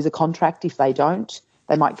might lose a contract if they don't,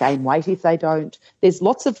 they might gain weight if they don't. There's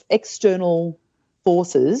lots of external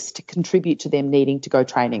forces to contribute to them needing to go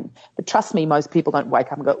training. But trust me, most people don't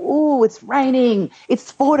wake up and go, oh, it's raining,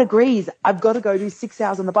 it's 4 degrees, I've got to go do 6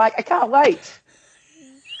 hours on the bike, I can't wait.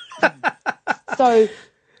 So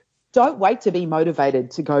don't wait to be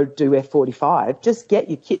motivated to go do F45. Just get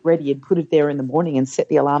your kit ready and put it there in the morning and set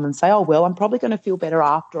the alarm and say, oh, well, I'm probably going to feel better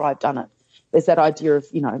after I've done it. There's that idea of,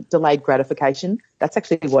 delayed gratification. That's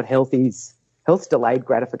actually what health is. Health's delayed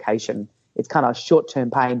gratification. It's kind of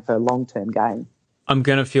short-term pain for long-term gain. I'm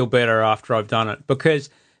going to feel better after I've done it, because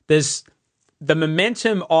there's the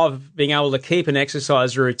momentum of being able to keep an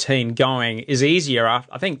exercise routine going is easier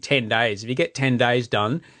after, I think, 10 days. If you get 10 days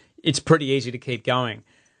done, it's pretty easy to keep going.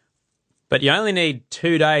 But you only need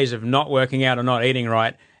 2 days of not working out or not eating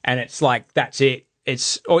right, and it's like, that's it.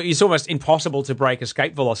 It's almost impossible to break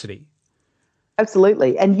escape velocity.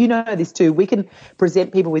 Absolutely. And you know this too. We can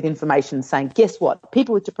present people with information saying, guess what?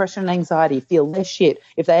 People with depression and anxiety feel less shit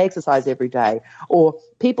if they exercise every day. Or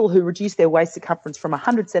people who reduce their waist circumference from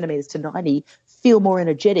 100 centimetres to 90 feel more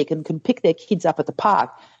energetic and can pick their kids up at the park.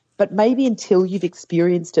 But maybe until you've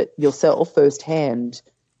experienced it yourself firsthand,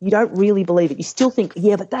 you don't really believe it. You still think,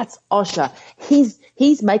 yeah, but that's Osher.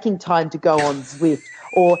 He's making time to go on Zwift,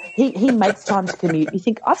 or he makes time to commute. You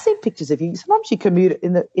think, I've seen pictures of you. Sometimes you commute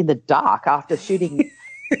in the dark after shooting,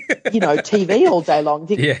 TV all day long.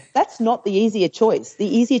 You think, that's not the easier choice. The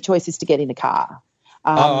easier choice is to get in a car.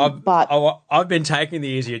 I've been taking the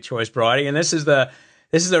easier choice, Bridie, and this is the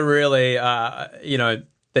really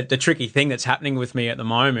the tricky thing that's happening with me at the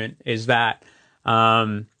moment is that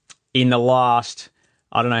in the last,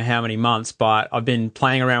 I don't know how many months, but I've been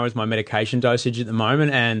playing around with my medication dosage at the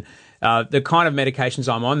moment, and the kind of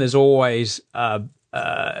medications I'm on, there's always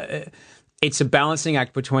it's a balancing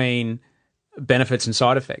act between benefits and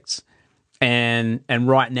side effects, and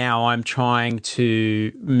right now I'm trying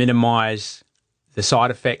to minimise the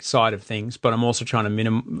side effect side of things, but I'm also trying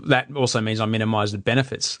to that also means I minimise the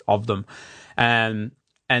benefits of them, and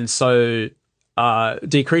so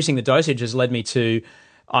decreasing the dosage has led me to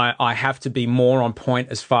I have to be more on point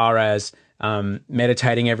as far as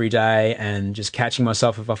meditating every day and just catching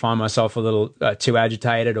myself if I find myself a little too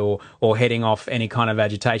agitated or heading off any kind of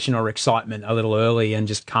agitation or excitement a little early and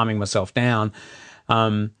just calming myself down.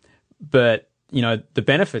 But, the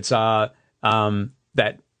benefits are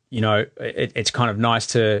that, it's kind of nice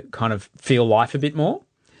to kind of feel life a bit more.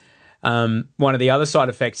 One of the other side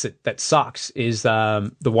effects that sucks is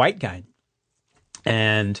the weight gain.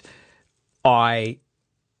 And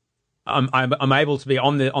I'm able to be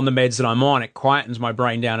on the meds that I'm on. It quietens my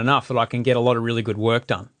brain down enough that I can get a lot of really good work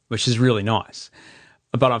done, which is really nice.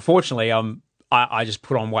 But unfortunately, I just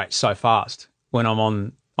put on weight so fast when I'm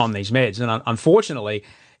on these meds, and unfortunately,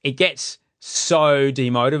 it gets so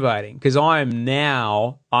demotivating because the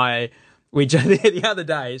other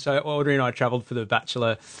day. So Audrey and I travelled for the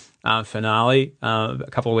Bachelor finale a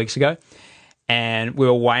couple of weeks ago, and we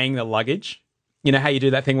were weighing the luggage. You know how you do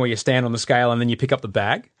that thing where you stand on the scale and then you pick up the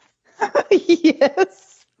bag?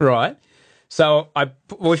 Yes. Right. So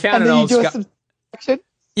we found an old scale.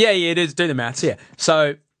 Yeah, it is. Do the maths. Yeah.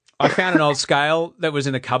 So I found an old scale that was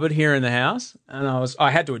in a cupboard here in the house, and I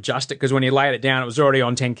had to adjust it because when you laid it down, it was already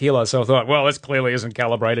on 10 kilos. So I thought, well, this clearly isn't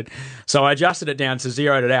calibrated. So I adjusted it down to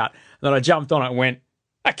zeroed it out. And then I jumped on it and went,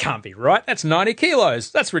 that can't be right. That's 90 kilos.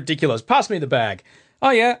 That's ridiculous. Pass me the bag. Oh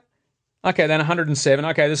yeah. Okay, then 107.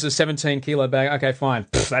 Okay, this is a 17 kilo bag. Okay, fine.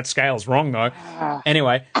 That scale's wrong though.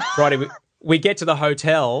 Anyway, righty, we get to the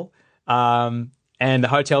hotel, and the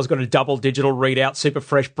hotel's got a double digital readout, super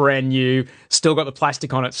fresh, brand new, still got the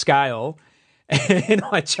plastic on it scale. And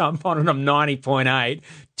I jump on and I'm 90.8.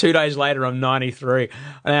 2 days later, I'm 93.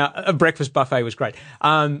 Now, a breakfast buffet was great.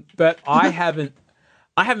 But I haven't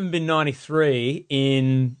been 93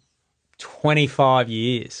 in 25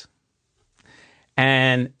 years.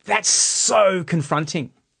 And that's so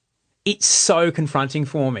confronting. It's so confronting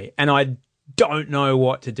for me, and I don't know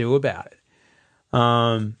what to do about it.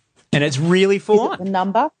 And it's really full on. Is it the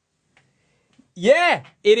number? Yeah,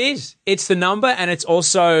 it is. It's the number, and it's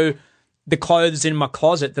also the clothes in my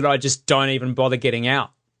closet that I just don't even bother getting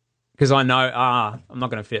out because I know, I'm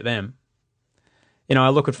not going to fit them. I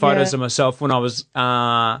look at photos of myself when I was,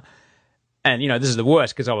 and, this is the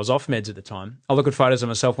worst because I was off meds at the time. I look at photos of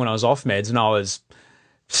myself when I was off meds and I was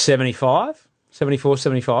 74,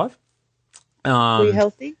 75. Were you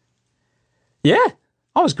healthy? Yeah,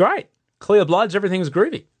 I was great. Clear bloods, everything was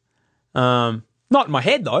groovy. Not in my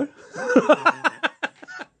head, though.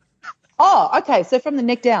 Oh, okay. So from the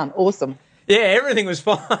neck down, awesome. Yeah, everything was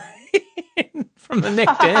fine from the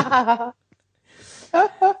neck down.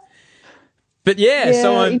 But yeah,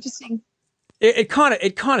 so I'm interesting. It kind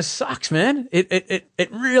of sucks, man.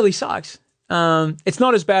 It really sucks. It's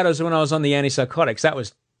not as bad as when I was on the antipsychotics.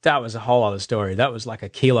 That was a whole other story. That was like a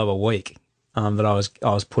kilo a week that I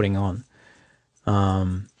was putting on.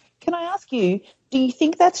 Can I ask you? Do you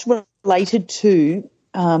think that's related to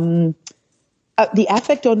the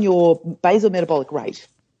affect on your basal metabolic rate,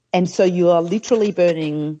 and so you are literally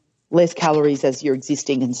burning less calories as you're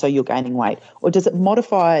existing, and so you're gaining weight? Or does it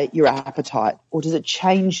modify your appetite, or does it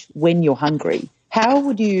change when you're hungry? How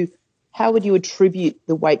would you attribute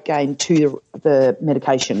the weight gain to the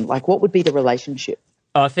medication? Like, what would be the relationship?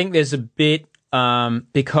 I think there's a bit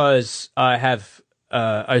because I have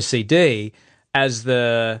OCD. As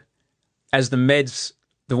the meds,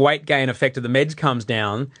 the weight gain effect of the meds comes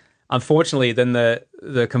down, unfortunately, then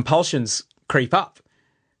the compulsions creep up,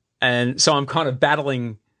 and so I'm kind of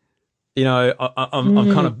battling. You know,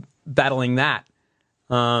 I'm kind of battling that,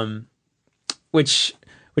 which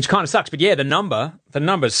kind of sucks. But yeah, the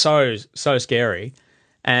number's so scary,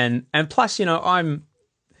 and plus, I've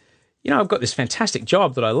got this fantastic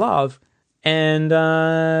job that I love, and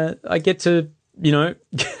I get to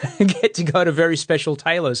go to very special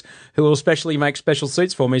tailors who will specially make special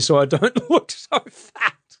suits for me, so I don't look so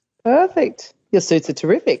fat. Perfect. Your suits are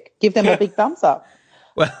terrific. Give them a big thumbs up.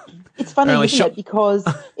 Well. It's funny, isn't it? Because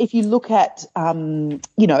if you look at,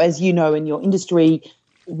 as you know, in your industry,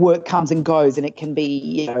 work comes and goes, and it can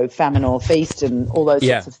be, famine or feast and all those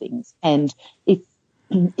sorts of things. And if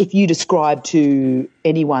you describe to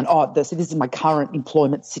anyone, so this is my current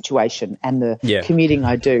employment situation and the commuting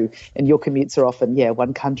I do, and your commutes are often,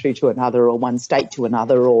 one country to another or one state to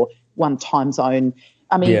another or one time zone.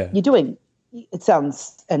 I mean, you're doing. It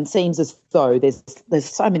sounds and seems as though there's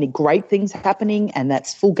so many great things happening, and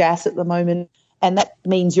that's full gas at the moment, and that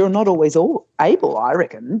means you're not always able, I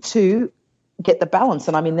reckon, to get the balance.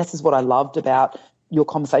 And I mean, this is what I loved about your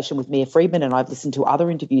conversation with Mia Friedman, and I've listened to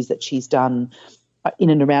other interviews that she's done in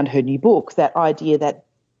and around her new book, that idea that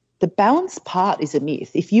the balance part is a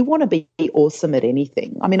myth. If you want to be awesome at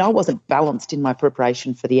anything, I mean, I wasn't balanced in my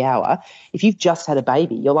preparation for the hour. If you've just had a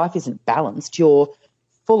baby, your life isn't balanced. You're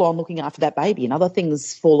full on looking after that baby, and other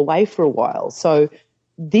things fall away for a while. So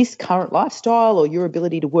this current lifestyle or your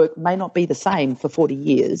ability to work may not be the same for 40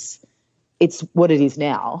 years. It's what it is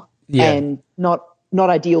now, and not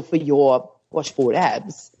ideal for your washboard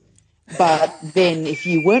abs. But then if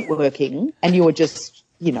you weren't working and you were just,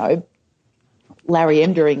 Larry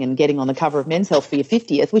Emdering and getting on the cover of Men's Health for your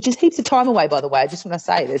 50th, which is heaps of time away, by the way. I just want to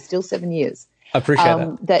say there's still 7 years. I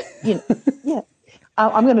appreciate that.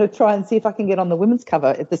 I'm going to try and see if I can get on the women's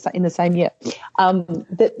cover in the same year.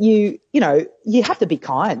 That you have to be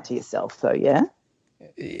kind to yourself, though. Yeah.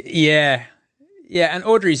 Yeah. And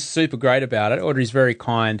Audrey's super great about it. Audrey's very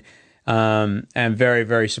kind and very,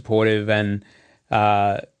 very supportive, and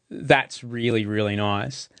that's really, really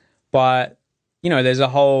nice. But there's a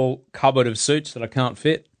whole cupboard of suits that I can't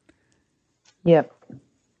fit. Yep.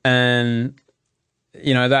 And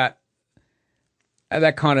that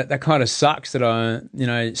kind of sucks that I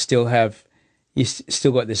still have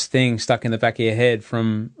got this thing stuck in the back of your head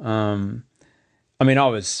from we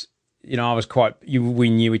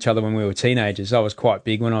knew each other when we were teenagers. I was quite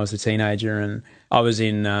big when I was a teenager, and I was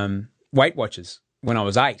in Weight Watchers when I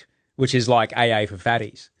was 8, which is like AA for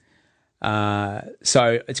fatties.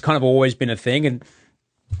 So it's kind of always been a thing, and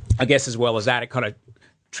I guess as well as that, it kind of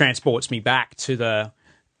transports me back to the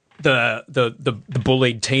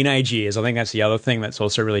bullied teenage years. I think that's the other thing that's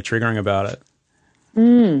also really triggering about it.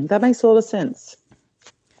 That makes a lot of sense.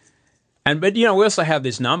 But we also have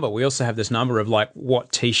this number. We also have this number of like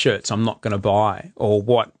what T-shirts I'm not going to buy, or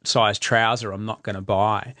what size trouser I'm not going to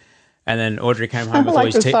buy. And then Audrey came home with all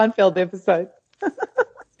these. Like the Seinfeld episode.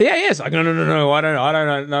 Yes. Like, no. I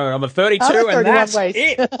don't know. I'm a 32, and that's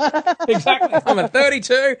it. Exactly. I'm a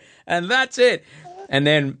 32, and that's it. And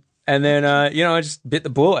then I just bit the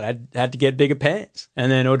bullet. I had to get bigger pants.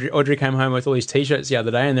 And then Audrey came home with all these T-shirts the other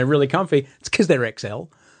day, and they're really comfy. It's because they're XL.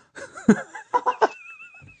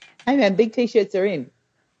 Hey, man, big T-shirts are in.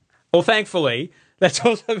 Well, thankfully, that's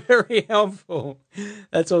also very helpful.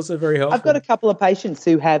 I've got a couple of patients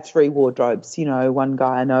who have 3 wardrobes. One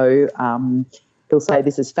guy I know, he'll say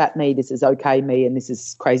this is fat me, this is okay me, and this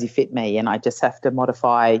is crazy fit me, and I just have to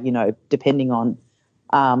modify, depending on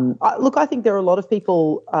I think there are a lot of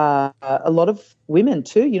people, a lot of women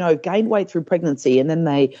too, gain weight through pregnancy, and then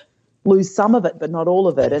they lose some of it but not all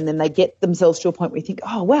of it, and then they get themselves to a point where you think,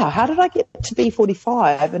 oh, wow, how did I get to be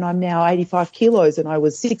 45 and I'm now 85 kilos and I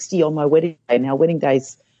was 60 on my wedding day? Now wedding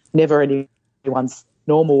day's never anyone's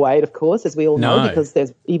normal weight, of course, as we all know, No. because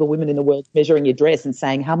there's evil women in the world measuring your dress and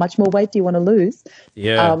saying, how much more weight do you want to lose?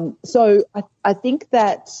 Yeah. So I think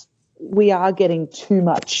that we are getting too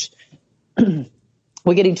much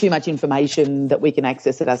we're getting too much information that we can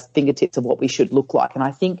access at our fingertips of what we should look like. And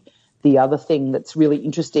I think the other thing that's really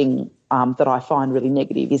interesting that I find really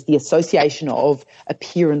negative is the association of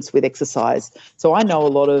appearance with exercise. So I know a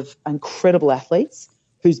lot of incredible athletes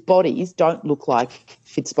whose bodies don't look like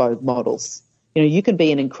Fitspo models. You know, you can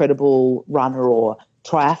be an incredible runner or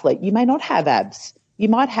triathlete. You may not have abs. You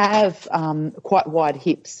might have quite wide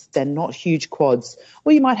hips and not huge quads,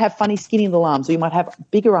 or you might have funny skinny little arms, or you might have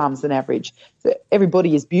bigger arms than average. So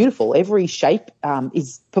everybody is beautiful. Every shape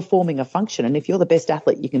is performing a function, and if you're the best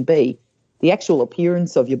athlete you can be, the actual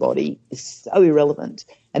appearance of your body is so irrelevant.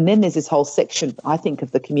 And then there's this whole section, I think,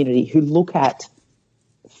 of the community who look at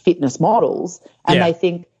fitness models and they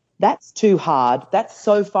think, that's too hard, that's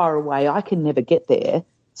so far away, I can never get there,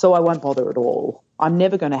 so I won't bother at all. I'm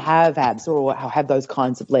never going to have abs or have those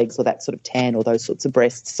kinds of legs or that sort of tan or those sorts of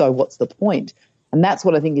breasts. So what's the point? And that's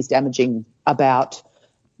what I think is damaging about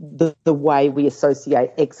the way we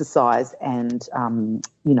associate exercise and,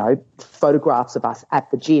 photographs of us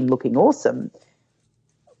at the gym looking awesome.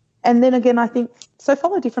 And then again, I think, so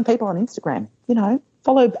follow different people on Instagram,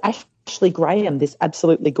 follow Ashley Graham, this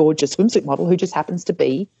absolutely gorgeous swimsuit model who just happens to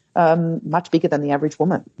be much bigger than the average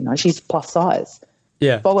woman. She's plus size.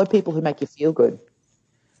 Yeah. Follow people who make you feel good.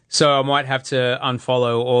 So I might have to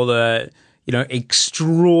unfollow all the,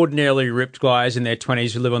 extraordinarily ripped guys in their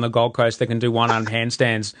 20s who live on the Gold Coast that can do one-armed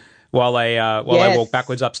handstands while they walk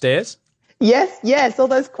backwards upstairs. Yes, all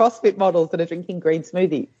those CrossFit models that are drinking green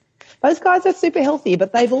smoothies. Those guys are super healthy,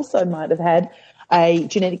 but they've also might have had a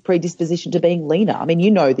genetic predisposition to being leaner. I mean,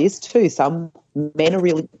 you know this too. Some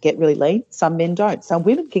men get really lean, some men don't. Some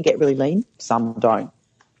women can get really lean, some don't.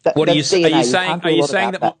 What are you saying? Are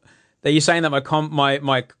you saying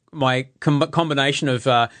that my combination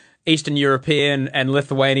of Eastern European and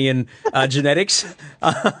Lithuanian genetics?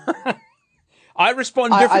 I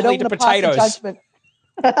respond differently to potatoes.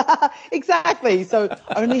 Exactly. So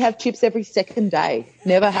only have chips every second day.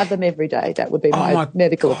 Never have them every day. That would be my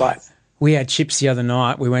medical advice. We had chips the other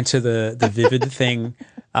night. We went to the Vivid thing.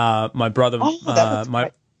 My brother,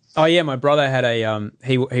 my brother had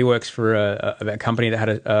he works for a company that had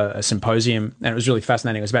a symposium, and it was really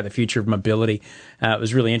fascinating. It was about the future of mobility. It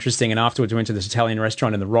was really interesting. And afterwards, we went to this Italian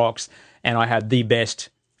restaurant in the Rocks, and I had the best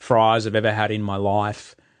fries I've ever had in my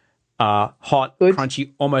life. Hot, Good.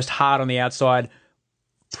 Crunchy, almost hard on the outside,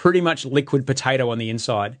 pretty much liquid potato on the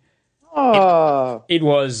inside. Oh, It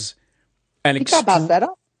was an you can't pass that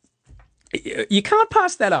up. You can't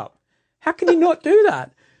pass that up. How can you not do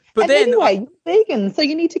that? But and then anyway, you're vegan, so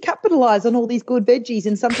you need to capitalise on all these good veggies,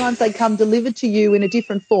 and sometimes they come delivered to you in a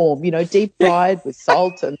different form, deep fried with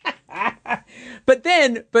salt and. But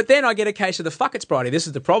then I get a case of the fuck it, Spritey. This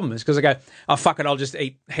is the problem, is because I go, oh fuck it, I'll just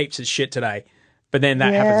eat heaps of shit today. But then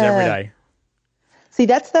that happens every day. See,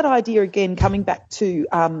 that's that idea again, coming back to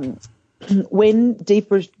when Di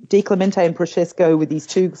Clemente and Prochaska were these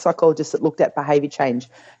two psychologists that looked at behaviour change,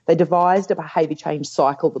 they devised a behaviour change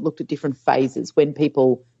cycle that looked at different phases where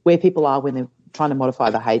people are when they're trying to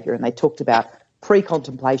modify behaviour. And they talked about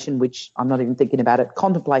pre-contemplation, which I'm not even thinking about it.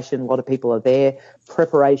 Contemplation, a lot of people are there.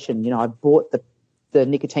 Preparation, I bought the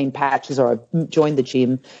nicotine patches or I joined the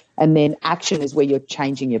gym. And then action is where you're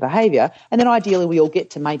changing your behaviour. And then ideally we all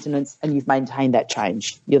get to maintenance and you've maintained that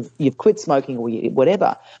change. You've quit smoking or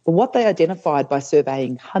whatever. But what they identified by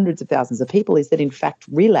surveying hundreds of thousands of people is that, in fact,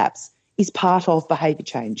 relapse is part of behaviour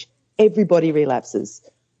change. Everybody relapses.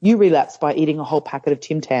 You relapse by eating a whole packet of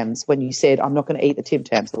Tim Tams when you said, I'm not going to eat the Tim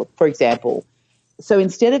Tams, for example. So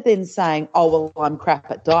instead of then saying, oh, well, I'm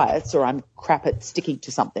crap at diets or I'm crap at sticking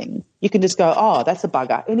to something, you can just go, oh, that's a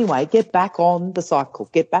bugger. Anyway, get back on the cycle,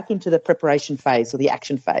 get back into the preparation phase or the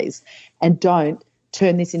action phase, and don't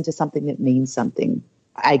turn this into something that means something,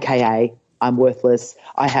 aka I'm worthless,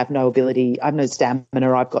 I have no ability, I have no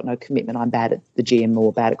stamina, I've got no commitment, I'm bad at the gym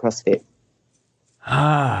or bad at CrossFit.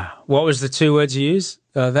 What was the two words you used?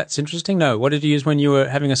 That's interesting. No, what did you use when you were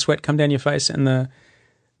having a sweat come down your face and the...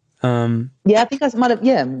 Yeah, I think I might have.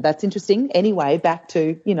 Yeah, that's interesting. Anyway, back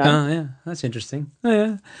to Oh, yeah, that's interesting. Oh,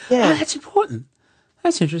 yeah, Yeah. that's important.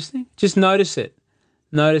 That's interesting. Just notice it,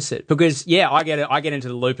 because I get into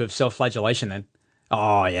the loop of self-flagellation. Then,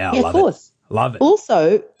 oh yeah, I love of course. it. Love it.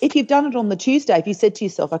 Also, if you've done it on the Tuesday, if you said to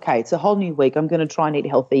yourself, okay, it's a whole new week, I'm going to try and eat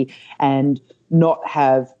healthy and not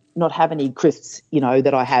have any crisps,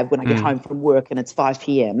 that I have when I get home from work and it's 5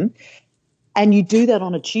 p.m. and you do that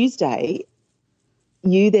on a Tuesday.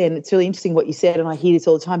 it's really interesting what you said, and I hear this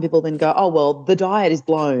all the time. People then go, oh, well, the diet is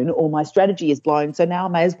blown or my strategy is blown, so now I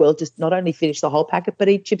may as well just not only finish the whole packet but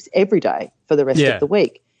eat chips every day for the rest of the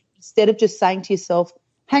week. Instead of just saying to yourself,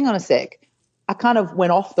 hang on a sec, I kind of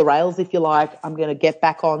went off the rails, if you like. I'm going to get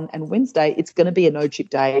back on, and Wednesday it's going to be a no-chip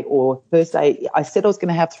day, or Thursday I said I was going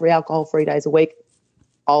to have 3 alcohol-free days a week.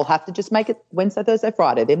 I'll have to just make it Wednesday, Thursday,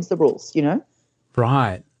 Friday. Them's the rules, you know?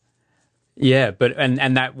 Right. Yeah, but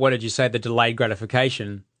and that, what did you say, the delayed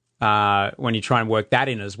gratification, when you try and work that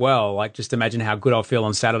in as well, like just imagine how good I'll feel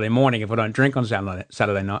on Saturday morning if I don't drink on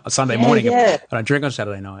Saturday night, Sunday morning if I don't drink on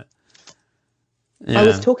Saturday night. Yeah. I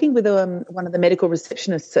was talking with one of the medical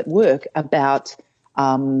receptionists at work about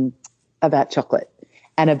chocolate,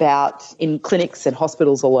 and about in clinics and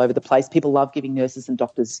hospitals all over the place, people love giving nurses and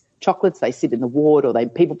doctors chocolates. They sit in the ward, or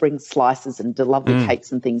people bring slices and lovely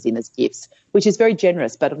cakes and things in as gifts, which is very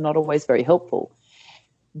generous but not always very helpful.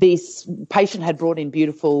 This patient had brought in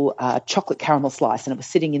beautiful chocolate caramel slice, and it was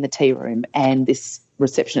sitting in the tea room, and this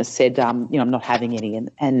receptionist said, I'm not having any.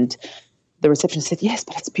 And the receptionist said, yes,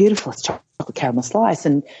 but it's beautiful. It's chocolate caramel slice.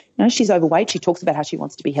 And, she's overweight. She talks about how she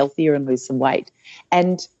wants to be healthier and lose some weight.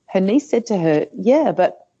 And her niece said to her, yeah,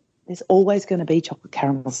 but there's always going to be chocolate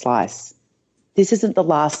caramel slice. This isn't the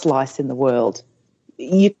last slice in the world.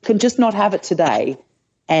 You can just not have it today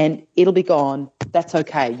and it'll be gone. That's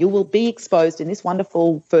okay. You will be exposed in this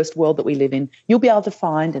wonderful first world that we live in. You'll be able to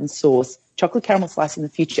find and source chocolate caramel slice in the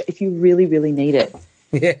future if you really, really need it.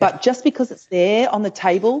 Yeah. But just because it's there on the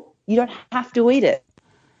table, you don't have to eat it.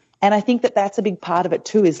 And I think that that's a big part of it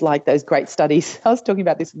too, is like those great studies. I was talking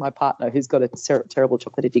about this with my partner who's got a terrible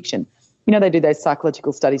chocolate addiction. They do those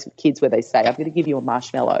psychological studies with kids where they say, I'm going to give you a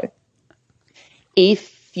marshmallow.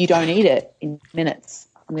 If you don't eat it in minutes,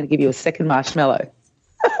 I'm going to give you a second marshmallow.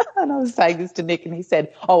 And I was saying this to Nick, and he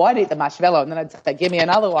said, oh, I'd eat the marshmallow. And then I'd say, give me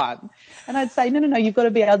another one. And I'd say, no, you've got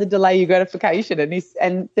to be able to delay your gratification.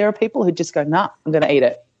 And there are people who just go, nah, I'm going to eat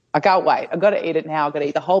it. I can't wait. I've got to eat it now. I've got to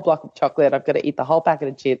eat the whole block of chocolate. I've got to eat the whole packet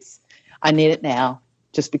of chips. I need it now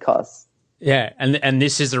just because. Yeah, and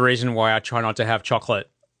this is the reason why I try not to have chocolate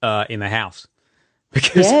in the house.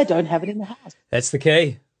 Because don't have it in the house. That's the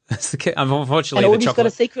key. That's the key. Unfortunately, and Audie's got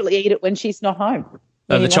to secretly eat it when she's not home.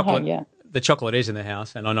 The chocolate is in the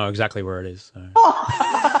house, and I know exactly where it is.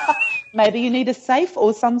 So. Maybe you need a safe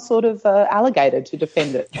or some sort of alligator to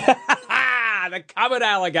defend it. The cupboard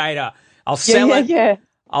alligator. I'll sell it. Yeah.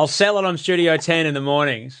 I'll sell it on Studio 10 in the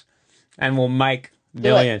mornings, and we'll make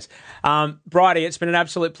millions. Bridie, it's been an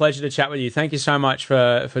absolute pleasure to chat with you. Thank you so much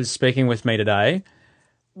for speaking with me today.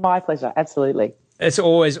 My pleasure, absolutely. It's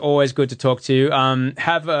always good to talk to you. I'm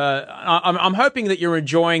hoping that you're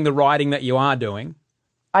enjoying the riding that you are doing.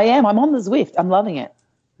 I am. I'm on the Zwift. I'm loving it.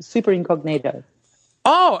 Super incognito.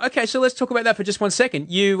 Oh, okay. So let's talk about that for just 1 second.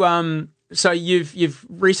 You've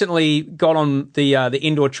recently got on the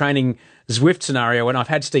indoor training Zwift scenario, and I've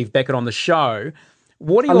had Steve Beckett on the show.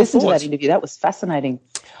 What are your thoughts? I listened to that interview. That was fascinating.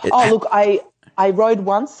 Look, I rode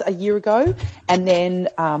once a year ago, and then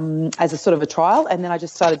as a sort of a trial, and then I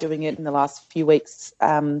just started doing it in the last few weeks.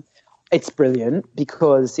 It's brilliant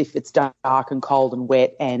because if it's dark and cold and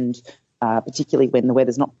wet, and particularly when the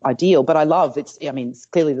weather's not ideal, but I love it's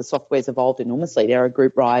clearly the software's evolved enormously. There are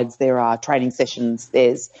group rides, there are training sessions,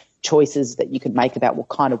 there's choices that you can make about what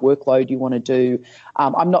kind of workload you want to do.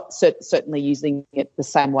 I'm not certainly using it the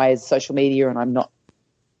same way as social media, and I'm not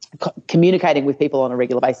communicating with people on a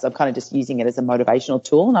regular basis. I'm kind of just using it as a motivational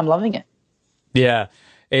tool, and I'm loving it. Yeah,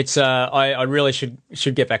 it's I really should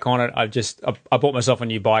get back on it. I bought myself a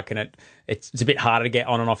new bike, and it's a bit harder to get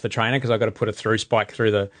on and off the trainer because I've got to put a through spike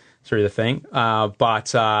through the thing.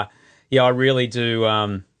 But I really do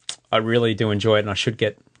enjoy it, and I should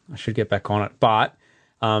get back on it. But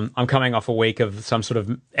I'm coming off a week of some sort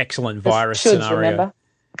of excellent virus scenario. Remember?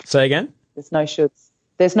 Say again? There's no shoulds.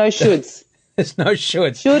 There's no shoulds. There's no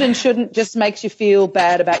should. Should and shouldn't just makes you feel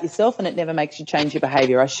bad about yourself, and it never makes you change your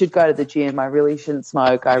behaviour. I should go to the gym. I really shouldn't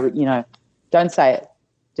smoke. Don't say it.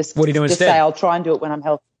 Just what do you do instead? Just say I'll try and do it when I'm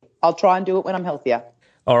healthy. I'll try and do it when I'm healthier.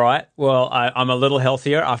 All right. Well, I'm a little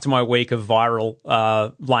healthier after my week of viral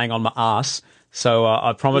laying on my ass. So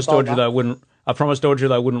I promised Audrey that I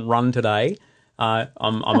wouldn't run today.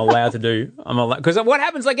 I'm allowed to do. Because what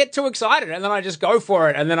happens? I get too excited and then I just go for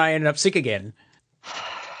it, and then I end up sick again.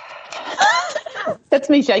 That's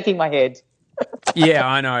me shaking my head. Yeah,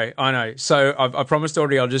 I know. So I promised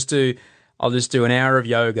Audrey I'll just do an hour of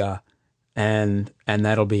yoga, and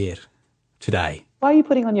that'll be it today. Why are you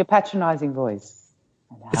putting on your patronising voice?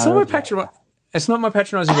 It's not my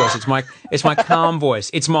patronising voice. It's my calm voice.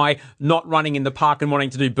 It's my not running in the park and wanting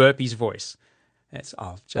to do burpees voice.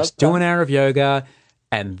 I'll just do an hour of yoga,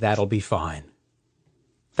 and that'll be fine.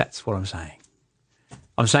 That's what I'm saying.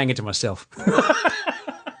 I'm saying it to myself.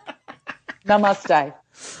 Namaste.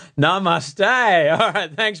 Namaste. All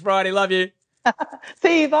right. Thanks, Bridie. Love you.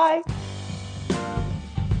 See you. Bye.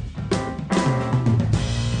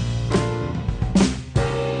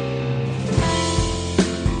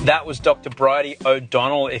 That was Dr. Bridie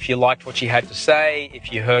O'Donnell. If you liked what she had to say,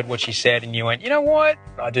 if you heard what she said and you went, you know what,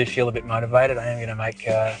 I do feel a bit motivated. I am going to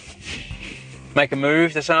make a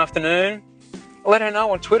move this afternoon. Let her know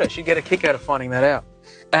on Twitter. She'd get a kick out of finding that out.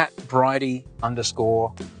 At Bridie_OD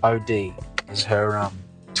is her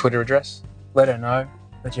Twitter address. Let her know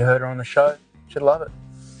that you heard her on the show. She'd love it.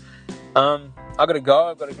 I've got to go.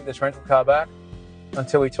 I've got to give this rental car back.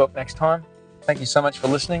 Until we talk next time, thank you so much for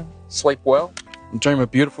listening. Sleep well and dream of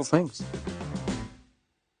beautiful things.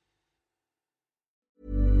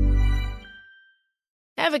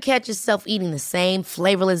 Ever catch yourself eating the same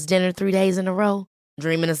flavorless dinner 3 days in a row?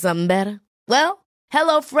 Dreaming of something better? Well,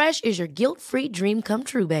 HelloFresh is your guilt-free dream come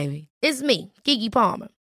true, baby. It's me, Keke Palmer.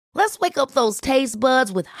 Let's wake up those taste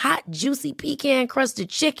buds with hot, juicy pecan-crusted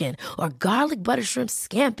chicken or garlic butter shrimp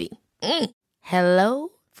scampi. Hello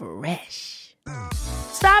Fresh.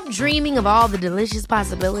 Stop dreaming of all the delicious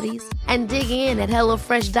possibilities and dig in at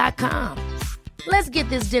HelloFresh.com. Let's get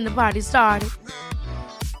this dinner party started.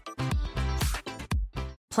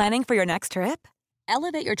 Planning for your next trip?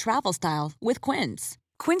 Elevate your travel style with Quince.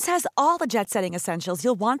 Quince has all the jet-setting essentials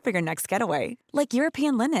you'll want for your next getaway, like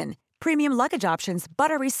European linen, premium luggage options,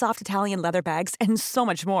 buttery soft Italian leather bags, and so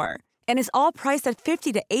much more. And is all priced at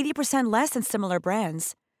 50 to 80% less than similar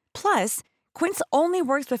brands. Plus, Quince only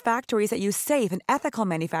works with factories that use safe and ethical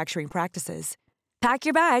manufacturing practices. Pack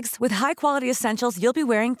your bags with high-quality essentials you'll be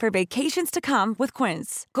wearing for vacations to come with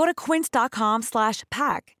Quince. Go to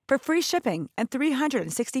quince.com/pack for free shipping and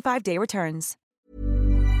 365-day returns.